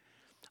today.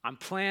 I'm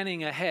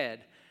planning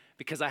ahead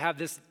because I have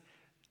this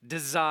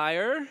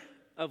desire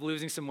of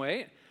losing some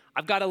weight.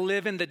 I've got to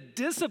live in the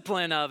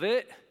discipline of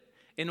it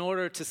in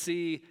order to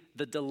see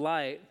the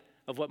delight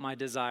of what my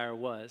desire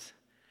was.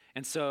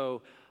 And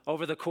so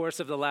over the course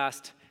of the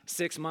last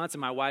 6 months,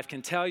 and my wife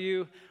can tell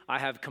you, I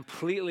have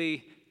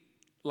completely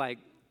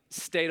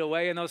stayed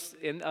away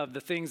of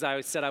the things I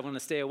said I want to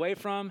stay away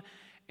from,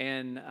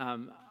 and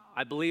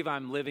I believe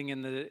I'm living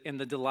in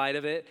the delight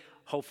of it.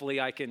 Hopefully,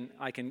 I can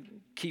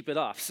keep it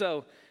off.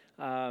 So,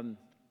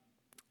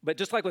 but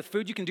just like with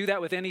food, you can do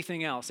that with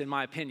anything else, in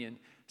my opinion.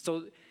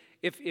 So,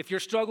 if your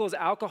struggle is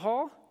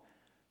alcohol,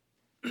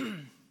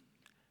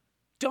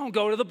 don't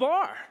go to the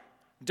bar.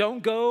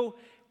 Don't go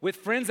with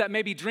friends that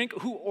maybe drink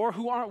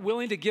who aren't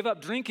willing to give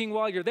up drinking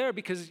while you're there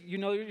because you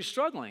know you're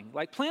struggling.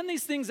 Plan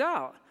these things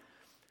out.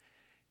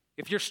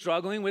 If you're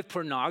struggling with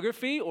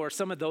pornography or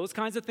some of those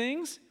kinds of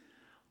things,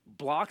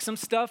 block some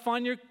stuff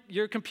on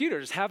your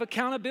computers. Have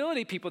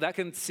accountability people that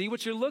can see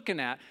what you're looking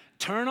at.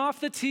 Turn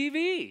off the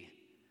TV,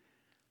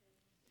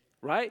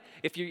 right?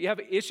 If you have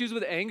issues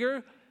with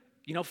anger,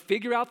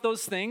 figure out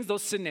those things,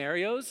 those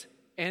scenarios,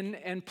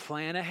 and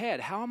plan ahead.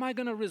 How am I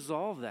going to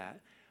resolve that?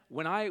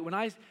 When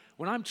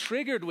I'm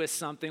triggered with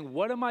something,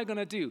 what am I going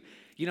to do?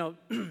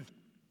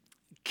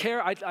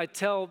 I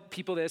tell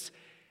people this,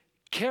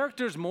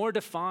 character's more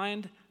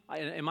defined,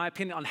 in my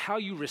opinion, on how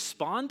you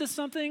respond to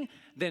something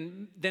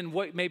than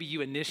what maybe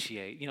you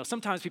initiate.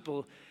 Sometimes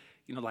people,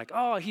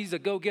 oh, he's a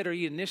go-getter,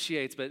 he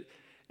initiates,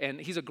 and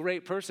he's a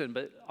great person.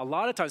 But a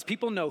lot of times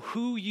people know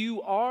who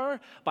you are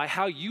by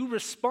how you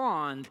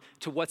respond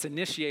to what's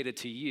initiated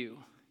to you.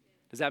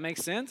 Does that make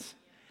sense?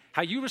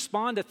 How you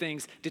respond to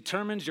things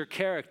determines your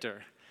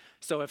character.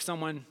 So if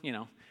someone,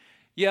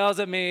 yells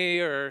at me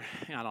or,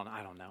 I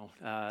don't know.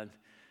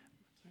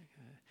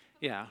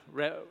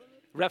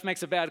 Ref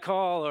makes a bad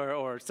call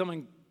or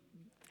someone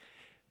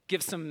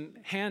gives some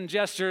hand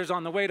gestures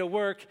on the way to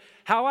work,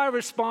 how I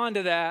respond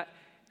to that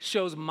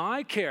shows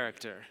my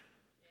character.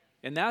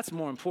 And that's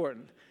more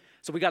important.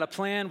 So we got to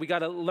plan, we got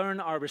to learn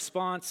our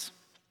response.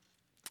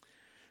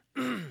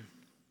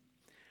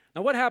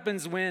 Now what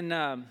happens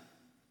when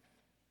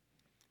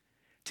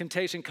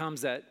temptation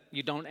comes that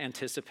you don't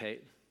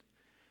anticipate?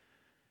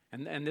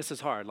 And this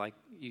is hard.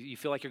 You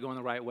feel like you're going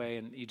the right way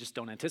and you just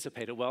don't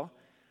anticipate it. Well,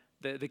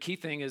 the key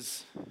thing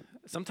is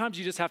sometimes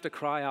you just have to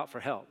cry out for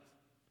help.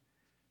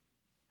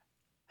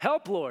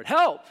 Help, Lord,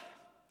 help.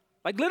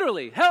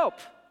 Literally, help.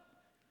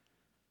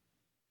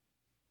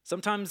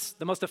 Sometimes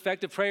the most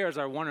effective prayers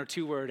are 1 or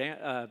 2 word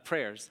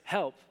prayers.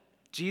 Help.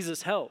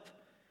 Jesus, help.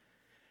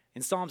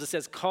 In Psalms it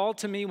says, call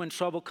to me when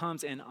trouble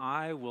comes and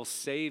I will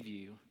save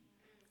you.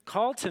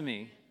 Call to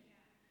me.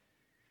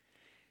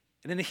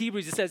 And in the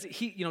Hebrews it says,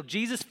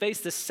 Jesus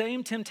faced the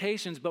same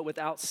temptations but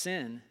without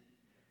sin.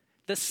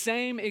 The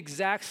same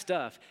exact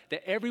stuff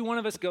that every one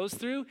of us goes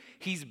through,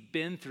 he's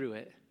been through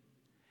it.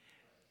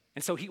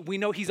 And so we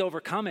know he's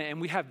overcome it,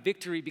 and we have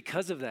victory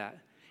because of that.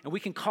 And we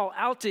can call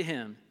out to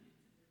him.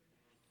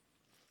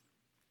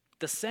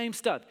 The same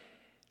stuff.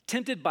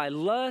 Tempted by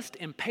lust,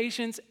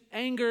 impatience,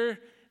 anger,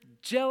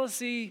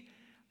 jealousy,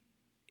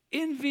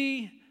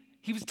 envy.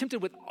 He was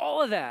tempted with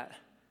all of that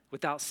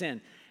without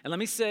sin. And let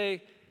me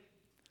say,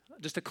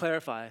 just to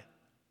clarify,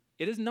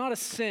 it is not a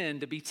sin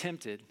to be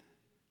tempted.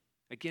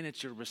 Again,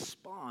 it's your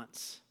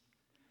response.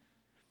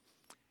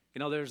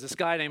 There's this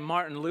guy named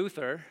Martin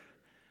Luther.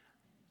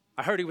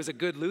 I heard he was a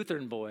good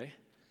Lutheran boy.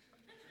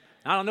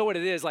 I don't know what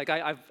it is.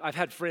 I've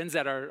had friends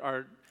that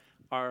are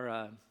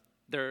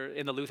they're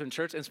in the Lutheran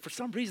church, and for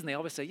some reason they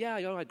always say, yeah,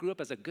 I grew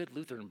up as a good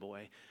Lutheran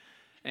boy.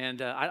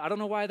 And I don't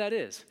know why that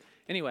is.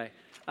 Anyway,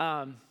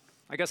 I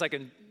guess I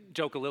can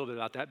joke a little bit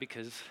about that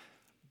because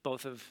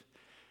both of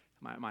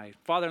my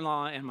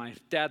father-in-law and my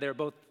dad, they were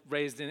both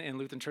raised in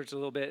Lutheran church a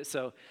little bit.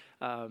 So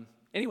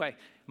anyway,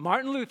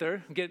 Martin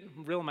Luther, I'm getting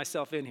reeling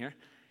myself in here.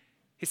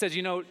 He says,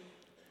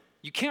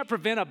 you can't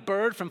prevent a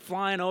bird from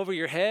flying over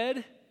your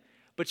head,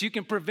 but you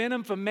can prevent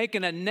him from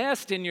making a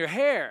nest in your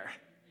hair,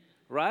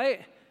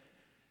 right?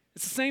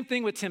 It's the same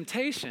thing with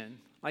temptation.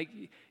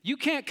 You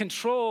can't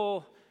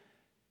control,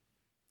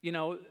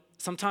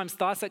 sometimes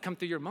thoughts that come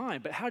through your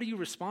mind, but how do you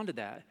respond to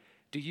that?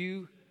 Do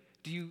you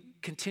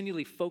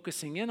continually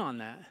focusing in on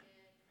that?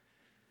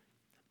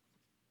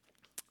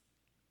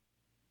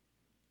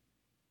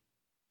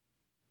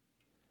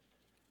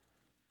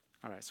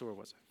 All right, so where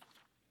was I?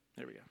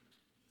 There we go.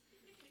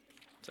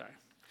 Sorry.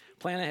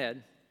 Plan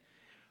ahead.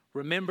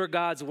 Remember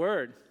God's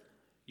word,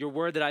 your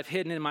word that I've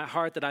hidden in my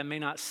heart that I may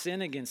not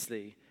sin against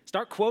thee.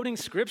 Start quoting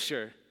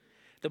scripture.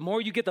 The more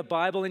you get the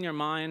Bible in your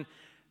mind,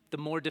 the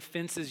more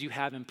defenses you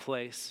have in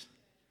place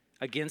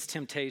against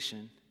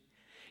temptation.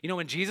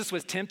 When Jesus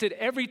was tempted,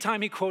 every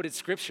time he quoted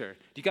scripture,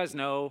 do you guys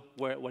know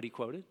what he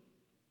quoted?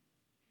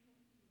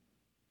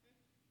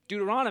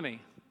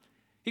 Deuteronomy.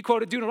 He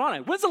quoted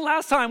Deuteronomy. When's the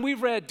last time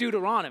we've read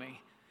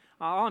Deuteronomy?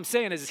 All I'm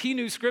saying is he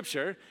knew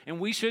scripture, and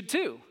we should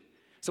too.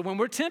 So when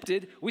we're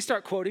tempted, we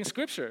start quoting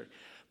scripture.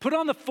 Put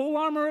on the full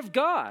armor of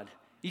God.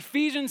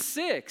 Ephesians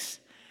 6.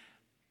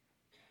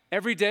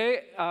 Every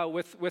day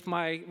with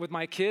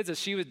my kids, as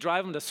she would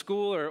drive them to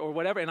school or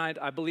whatever, and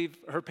I believe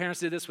her parents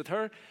did this with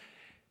her,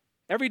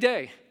 every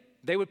day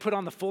they would put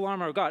on the full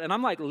armor of God. And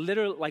I'm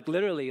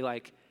literally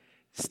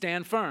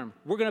stand firm.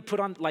 We're going to put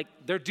on, like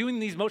they're doing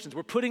these motions.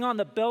 We're putting on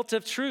the belt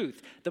of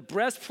truth, the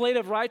breastplate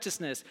of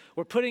righteousness.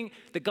 We're putting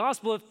the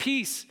gospel of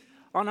peace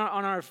on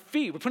our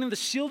feet. We're putting the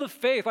shield of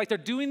faith. Like they're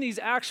doing these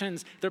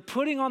actions. They're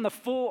putting on the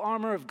full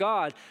armor of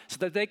God so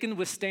that they can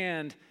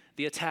withstand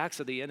the attacks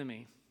of the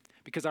enemy.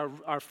 Because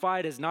our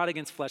fight is not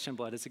against flesh and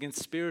blood. It's against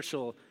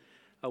spiritual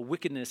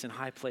wickedness in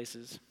high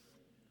places.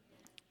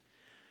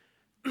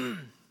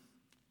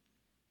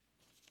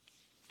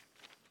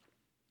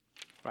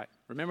 Right.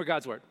 Remember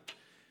God's word.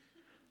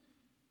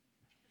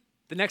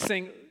 The next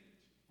thing,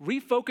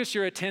 refocus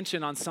your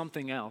attention on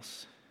something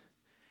else.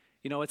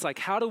 You know, it's like,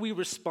 how do we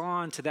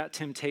respond to that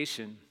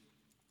temptation?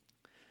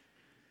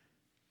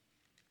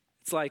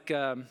 It's like,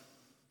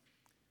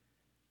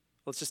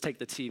 let's just take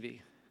the TV.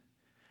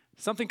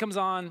 Something comes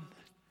on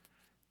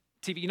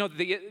TV. You know,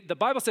 the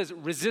Bible says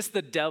resist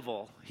the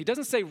devil. He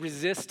doesn't say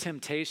resist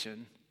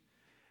temptation.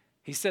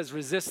 He says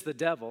resist the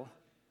devil.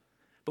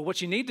 But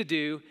what you need to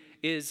do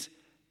is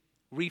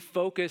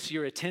refocus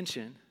your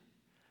attention.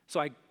 So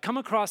I come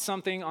across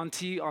something on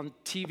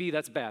TV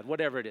that's bad,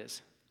 whatever it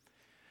is.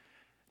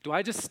 Do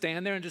I just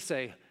stand there and just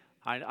say,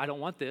 I don't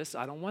want this,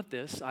 I don't want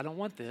this, I don't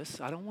want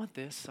this, I don't want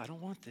this, I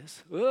don't want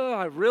this. Oh,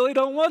 I really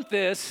don't want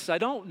this. I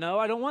don't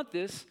want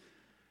this.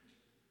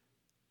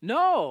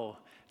 No,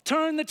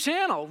 turn the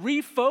channel.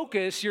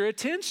 Refocus your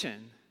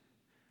attention.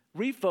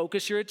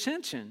 Refocus your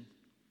attention.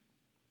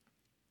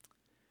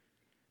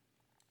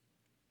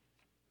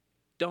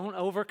 Don't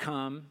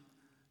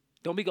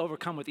be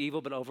overcome with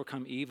evil, but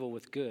overcome evil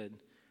with good.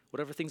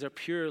 Whatever things are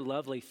pure,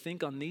 lovely,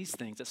 think on these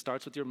things. It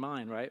starts with your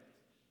mind, right?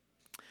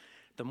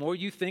 The more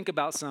you think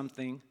about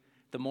something,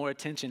 the more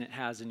attention it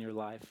has in your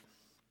life.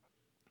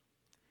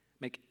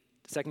 2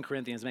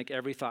 Corinthians, make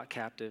every thought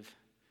captive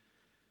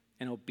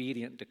and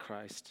obedient to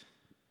Christ.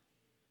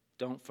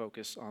 Don't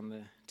focus on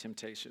the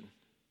temptation.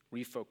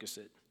 Refocus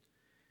it.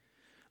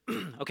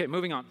 Okay,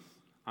 moving on.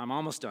 I'm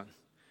almost done.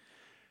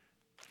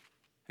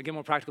 Again,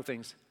 more practical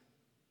things.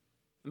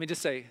 Let me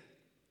just say,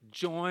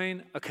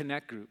 join a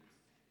connect group.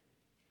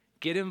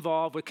 Get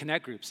involved with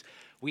connect groups.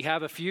 We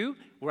have a few.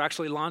 We're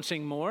actually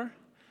launching more.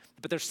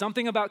 But there's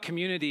something about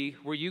community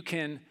where you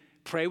can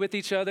pray with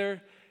each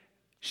other,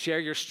 share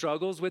your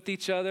struggles with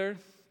each other.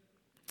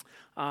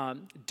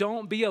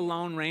 Don't be a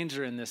lone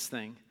ranger in this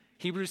thing.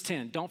 Hebrews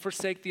 10, don't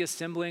forsake the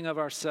assembling of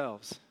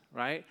ourselves,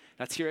 right?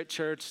 That's here at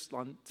church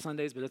on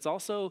Sundays, but it's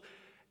also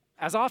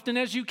as often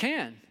as you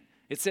can.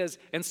 It says,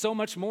 and so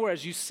much more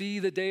as you see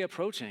the day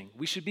approaching.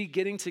 We should be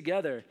getting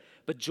together,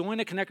 but join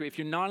a connect group. If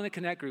you're not in a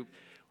connect group,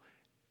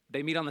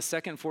 they meet on the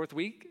second and fourth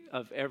week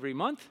of every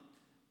month.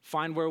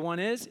 Find where one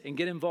is and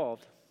get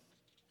involved.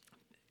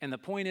 And the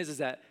point is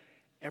that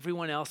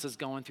everyone else is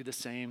going through the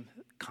same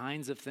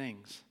kinds of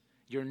things.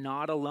 You're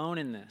not alone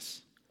in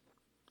this.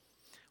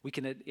 We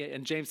can,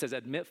 and James says,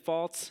 admit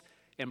faults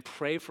and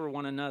pray for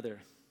one another.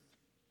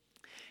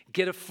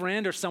 Get a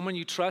friend or someone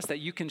you trust that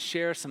you can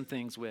share some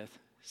things with,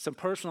 some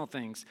personal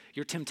things,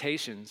 your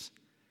temptations.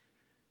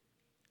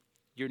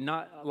 You're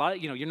not going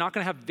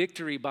to have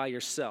victory by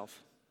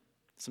yourself.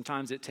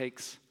 Sometimes it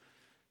takes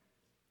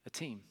a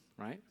team,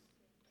 right?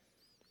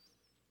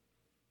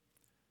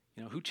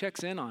 You know, who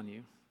checks in on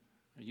you?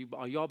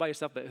 Are you all by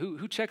yourself? But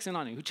who checks in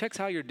on you? Who checks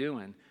how you're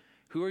doing?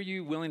 Who are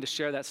you willing to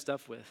share that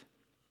stuff with?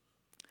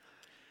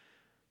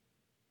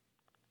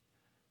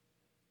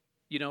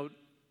 You know,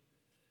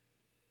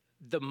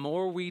 the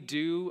more we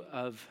do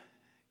of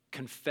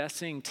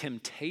confessing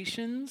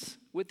temptations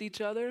with each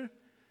other,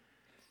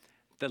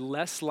 the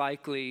less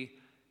likely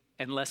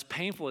and less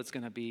painful it's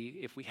going to be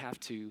if we have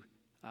to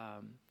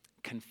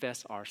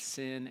confess our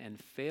sin and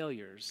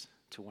failures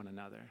to one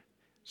another.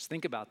 Just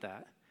think about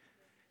that.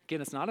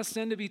 Again, it's not a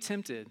sin to be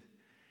tempted,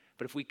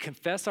 but if we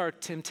confess our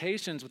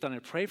temptations with one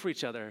another, pray for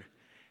each other,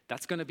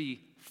 that's going to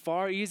be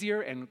far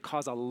easier and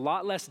cause a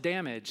lot less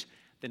damage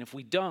than if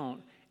we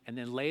don't, and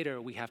then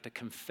later we have to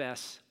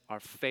confess our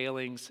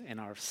failings and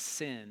our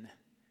sin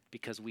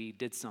because we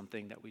did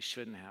something that we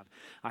shouldn't have.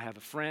 I have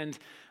a friend,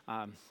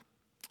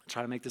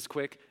 try to make this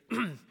quick.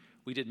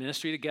 We did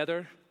ministry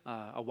together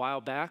a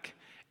while back,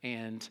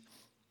 and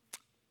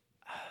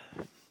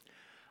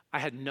I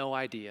had no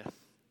idea.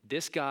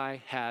 This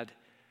guy had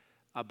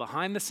a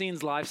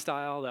behind-the-scenes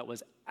lifestyle that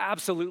was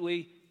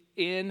absolutely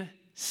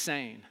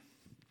insane.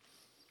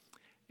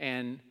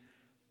 And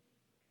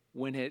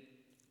when it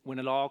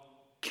all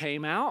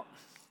came out,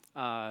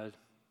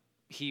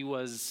 he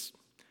was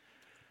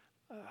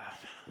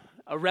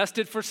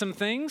arrested for some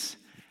things,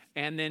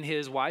 and then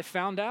his wife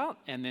found out,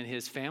 and then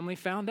his family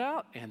found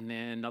out, and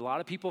then a lot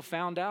of people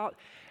found out,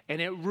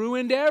 and it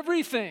ruined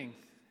everything.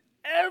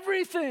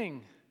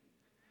 Everything.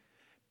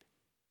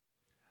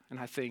 And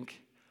I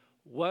think,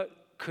 what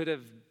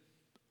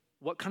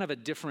kind of a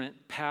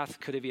different path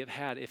could he have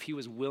had if he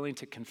was willing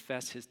to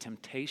confess his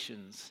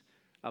temptations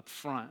up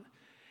front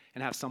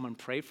and have someone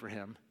pray for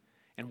him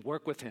and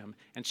work with him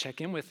and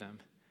check in with him?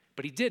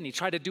 But he didn't. He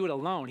tried to do it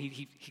alone.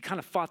 He kind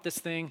of fought this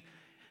thing,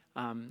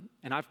 and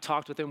I've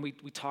talked with him. We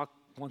talk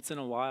once in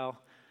a while,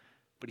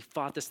 but he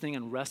fought this thing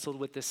and wrestled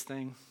with this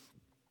thing.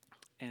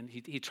 And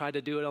he tried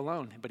to do it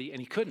alone, but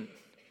he couldn't.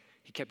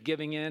 He kept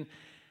giving in,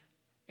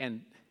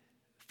 and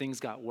things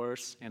got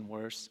worse and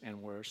worse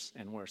and worse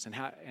and worse.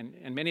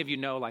 And many of you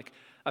know, like,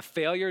 a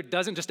failure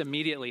doesn't just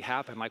immediately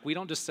happen. Like, we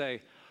don't just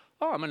say,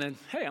 oh, I'm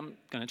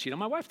gonna cheat on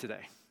my wife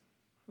today.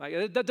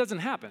 Like, that doesn't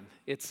happen.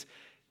 It's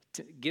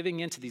giving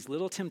into these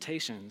little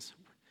temptations,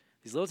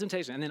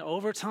 and then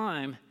over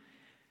time,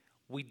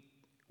 we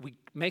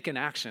make an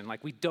action.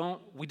 Like, we don't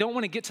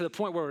want to get to the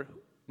point where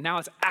now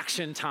it's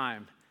action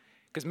time.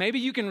 Because maybe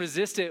you can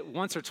resist it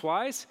once or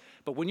twice,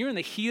 but when you're in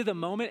the heat of the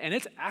moment and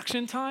it's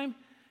action time,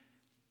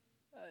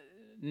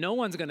 no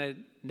one's going to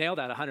nail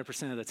that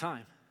 100% of the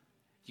time.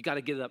 You got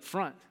to get it up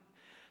front.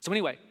 So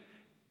anyway,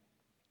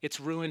 it's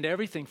ruined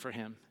everything for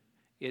him.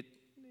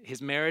 His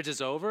marriage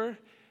is over.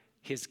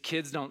 His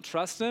kids don't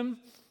trust him.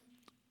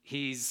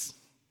 He's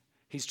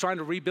trying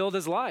to rebuild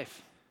his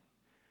life.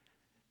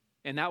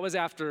 And that was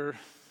after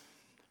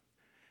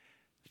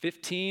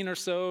 15 or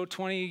so,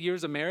 20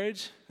 years of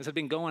marriage. This had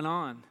been going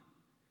on.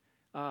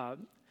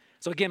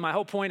 So again, my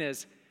whole point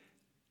is,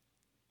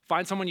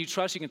 find someone you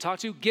trust you can talk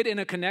to, get in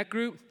a connect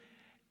group,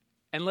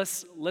 and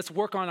let's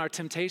work on our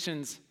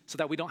temptations so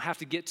that we don't have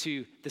to get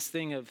to this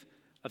thing of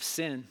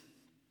sin.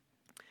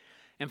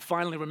 And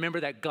finally,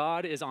 remember that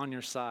God is on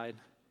your side.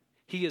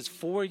 He is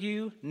for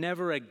you,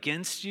 never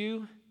against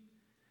you.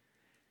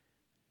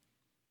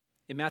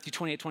 In Matthew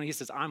 28:20, he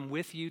says, I'm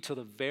with you till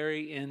the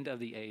very end of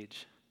the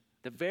age.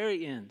 The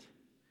very end.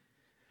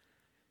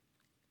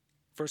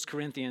 1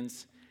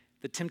 Corinthians,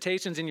 the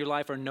temptations in your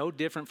life are no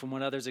different from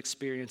what others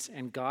experience,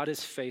 and God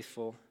is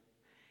faithful.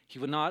 He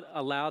will not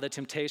allow the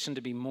temptation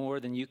to be more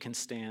than you can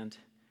stand.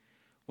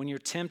 When you're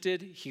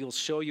tempted, he will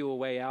show you a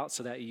way out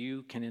so that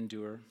you can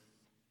endure.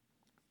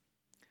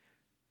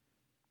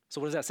 So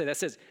what does that say? That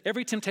says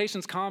every temptation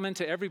is common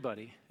to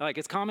everybody. Like,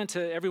 it's common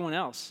to everyone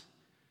else.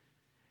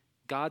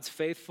 God's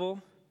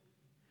faithful.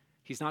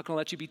 He's not going to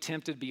let you be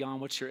tempted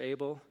beyond what you're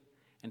able,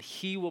 and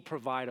he will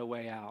provide a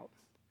way out.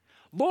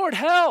 Lord,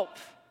 help!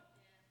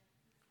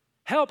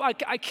 Help, I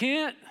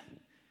can't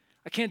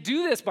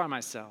do this by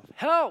myself.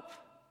 Help!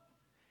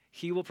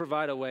 He will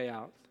provide a way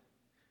out.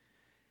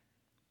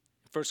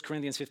 1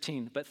 Corinthians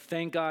 15, but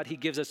thank God he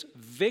gives us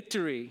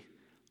victory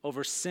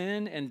over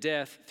sin and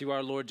death through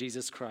our Lord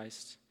Jesus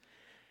Christ.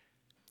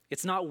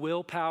 It's not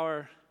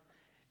willpower.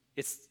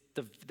 It's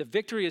the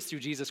victory is through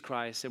Jesus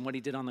Christ and what he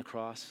did on the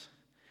cross.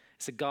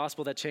 It's the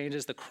gospel that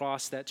changes, the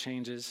cross that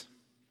changes.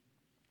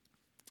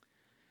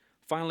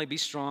 Finally, be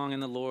strong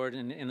in the Lord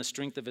and in the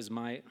strength of his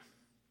might.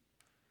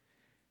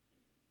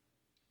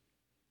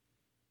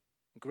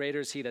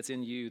 Greater is he that's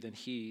in you than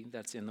he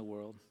that's in the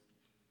world.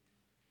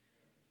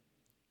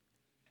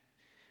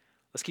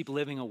 Let's keep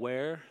living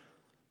aware.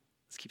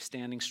 Let's keep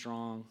standing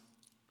strong.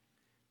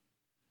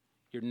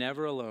 You're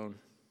never alone.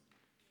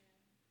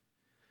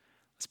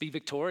 Let's be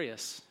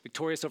victorious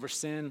over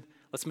sin.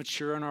 Let's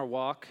mature in our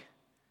walk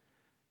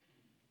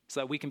so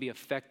that we can be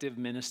effective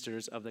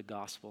ministers of the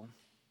gospel.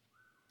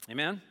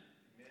 Amen?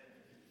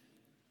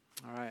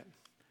 All right.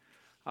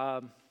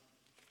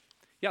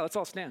 Let's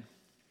all stand.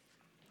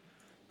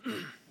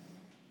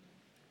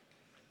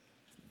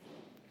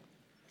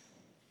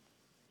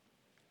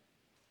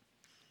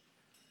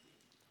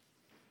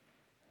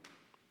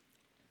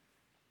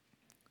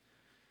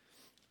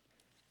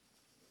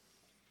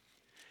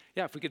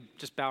 If we could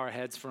just bow our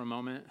heads for a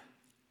moment.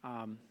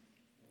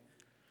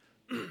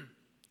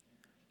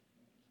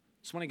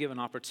 Just want to give an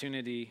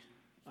opportunity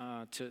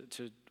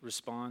to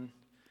respond.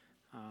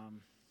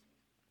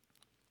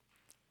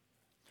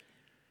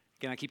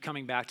 Again, I keep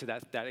coming back to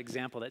that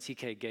example that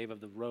TK gave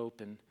of the rope,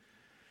 and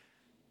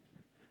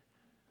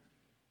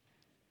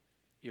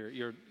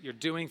you're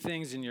doing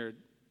things, and you're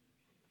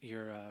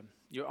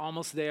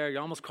almost there. You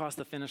almost crossed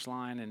the finish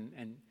line,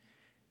 and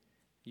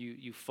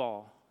you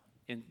fall,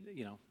 and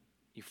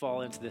you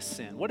fall into this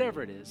sin,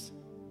 whatever it is.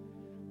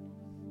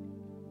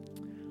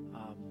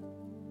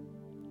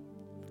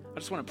 I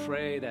just want to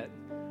pray that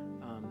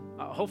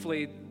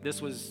hopefully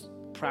this was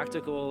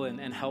practical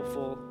and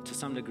helpful to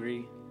some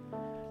degree.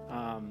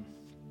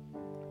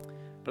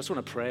 But I just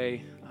want to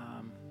pray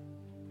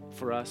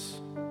for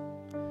us.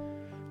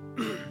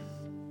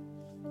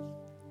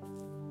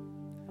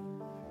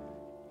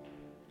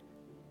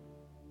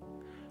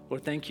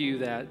 Lord, thank you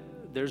that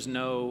there's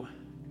no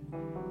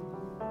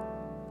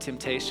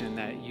temptation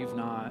that you've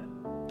not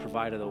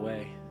provided a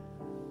way,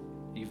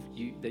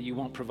 that you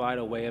won't provide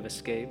a way of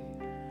escape.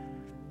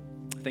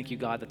 Thank you,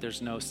 God, that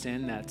there's no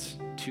sin that's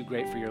too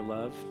great for your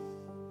love.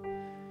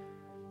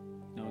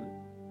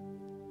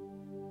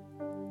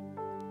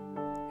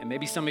 And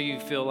maybe some of you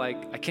feel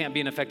like, I can't be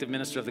an effective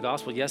minister of the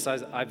gospel. Yes,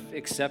 I've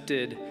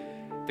accepted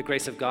the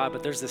grace of God,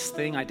 but there's this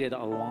thing I did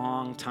a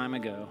long time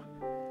ago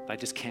that I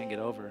just can't get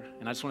over.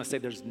 And I just want to say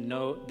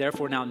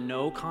therefore now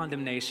no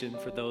condemnation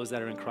for those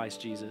that are in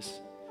Christ Jesus.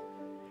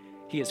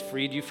 He has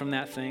freed you from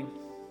that thing.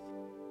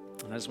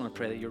 And I just want to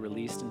pray that you're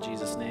released in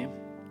Jesus' name.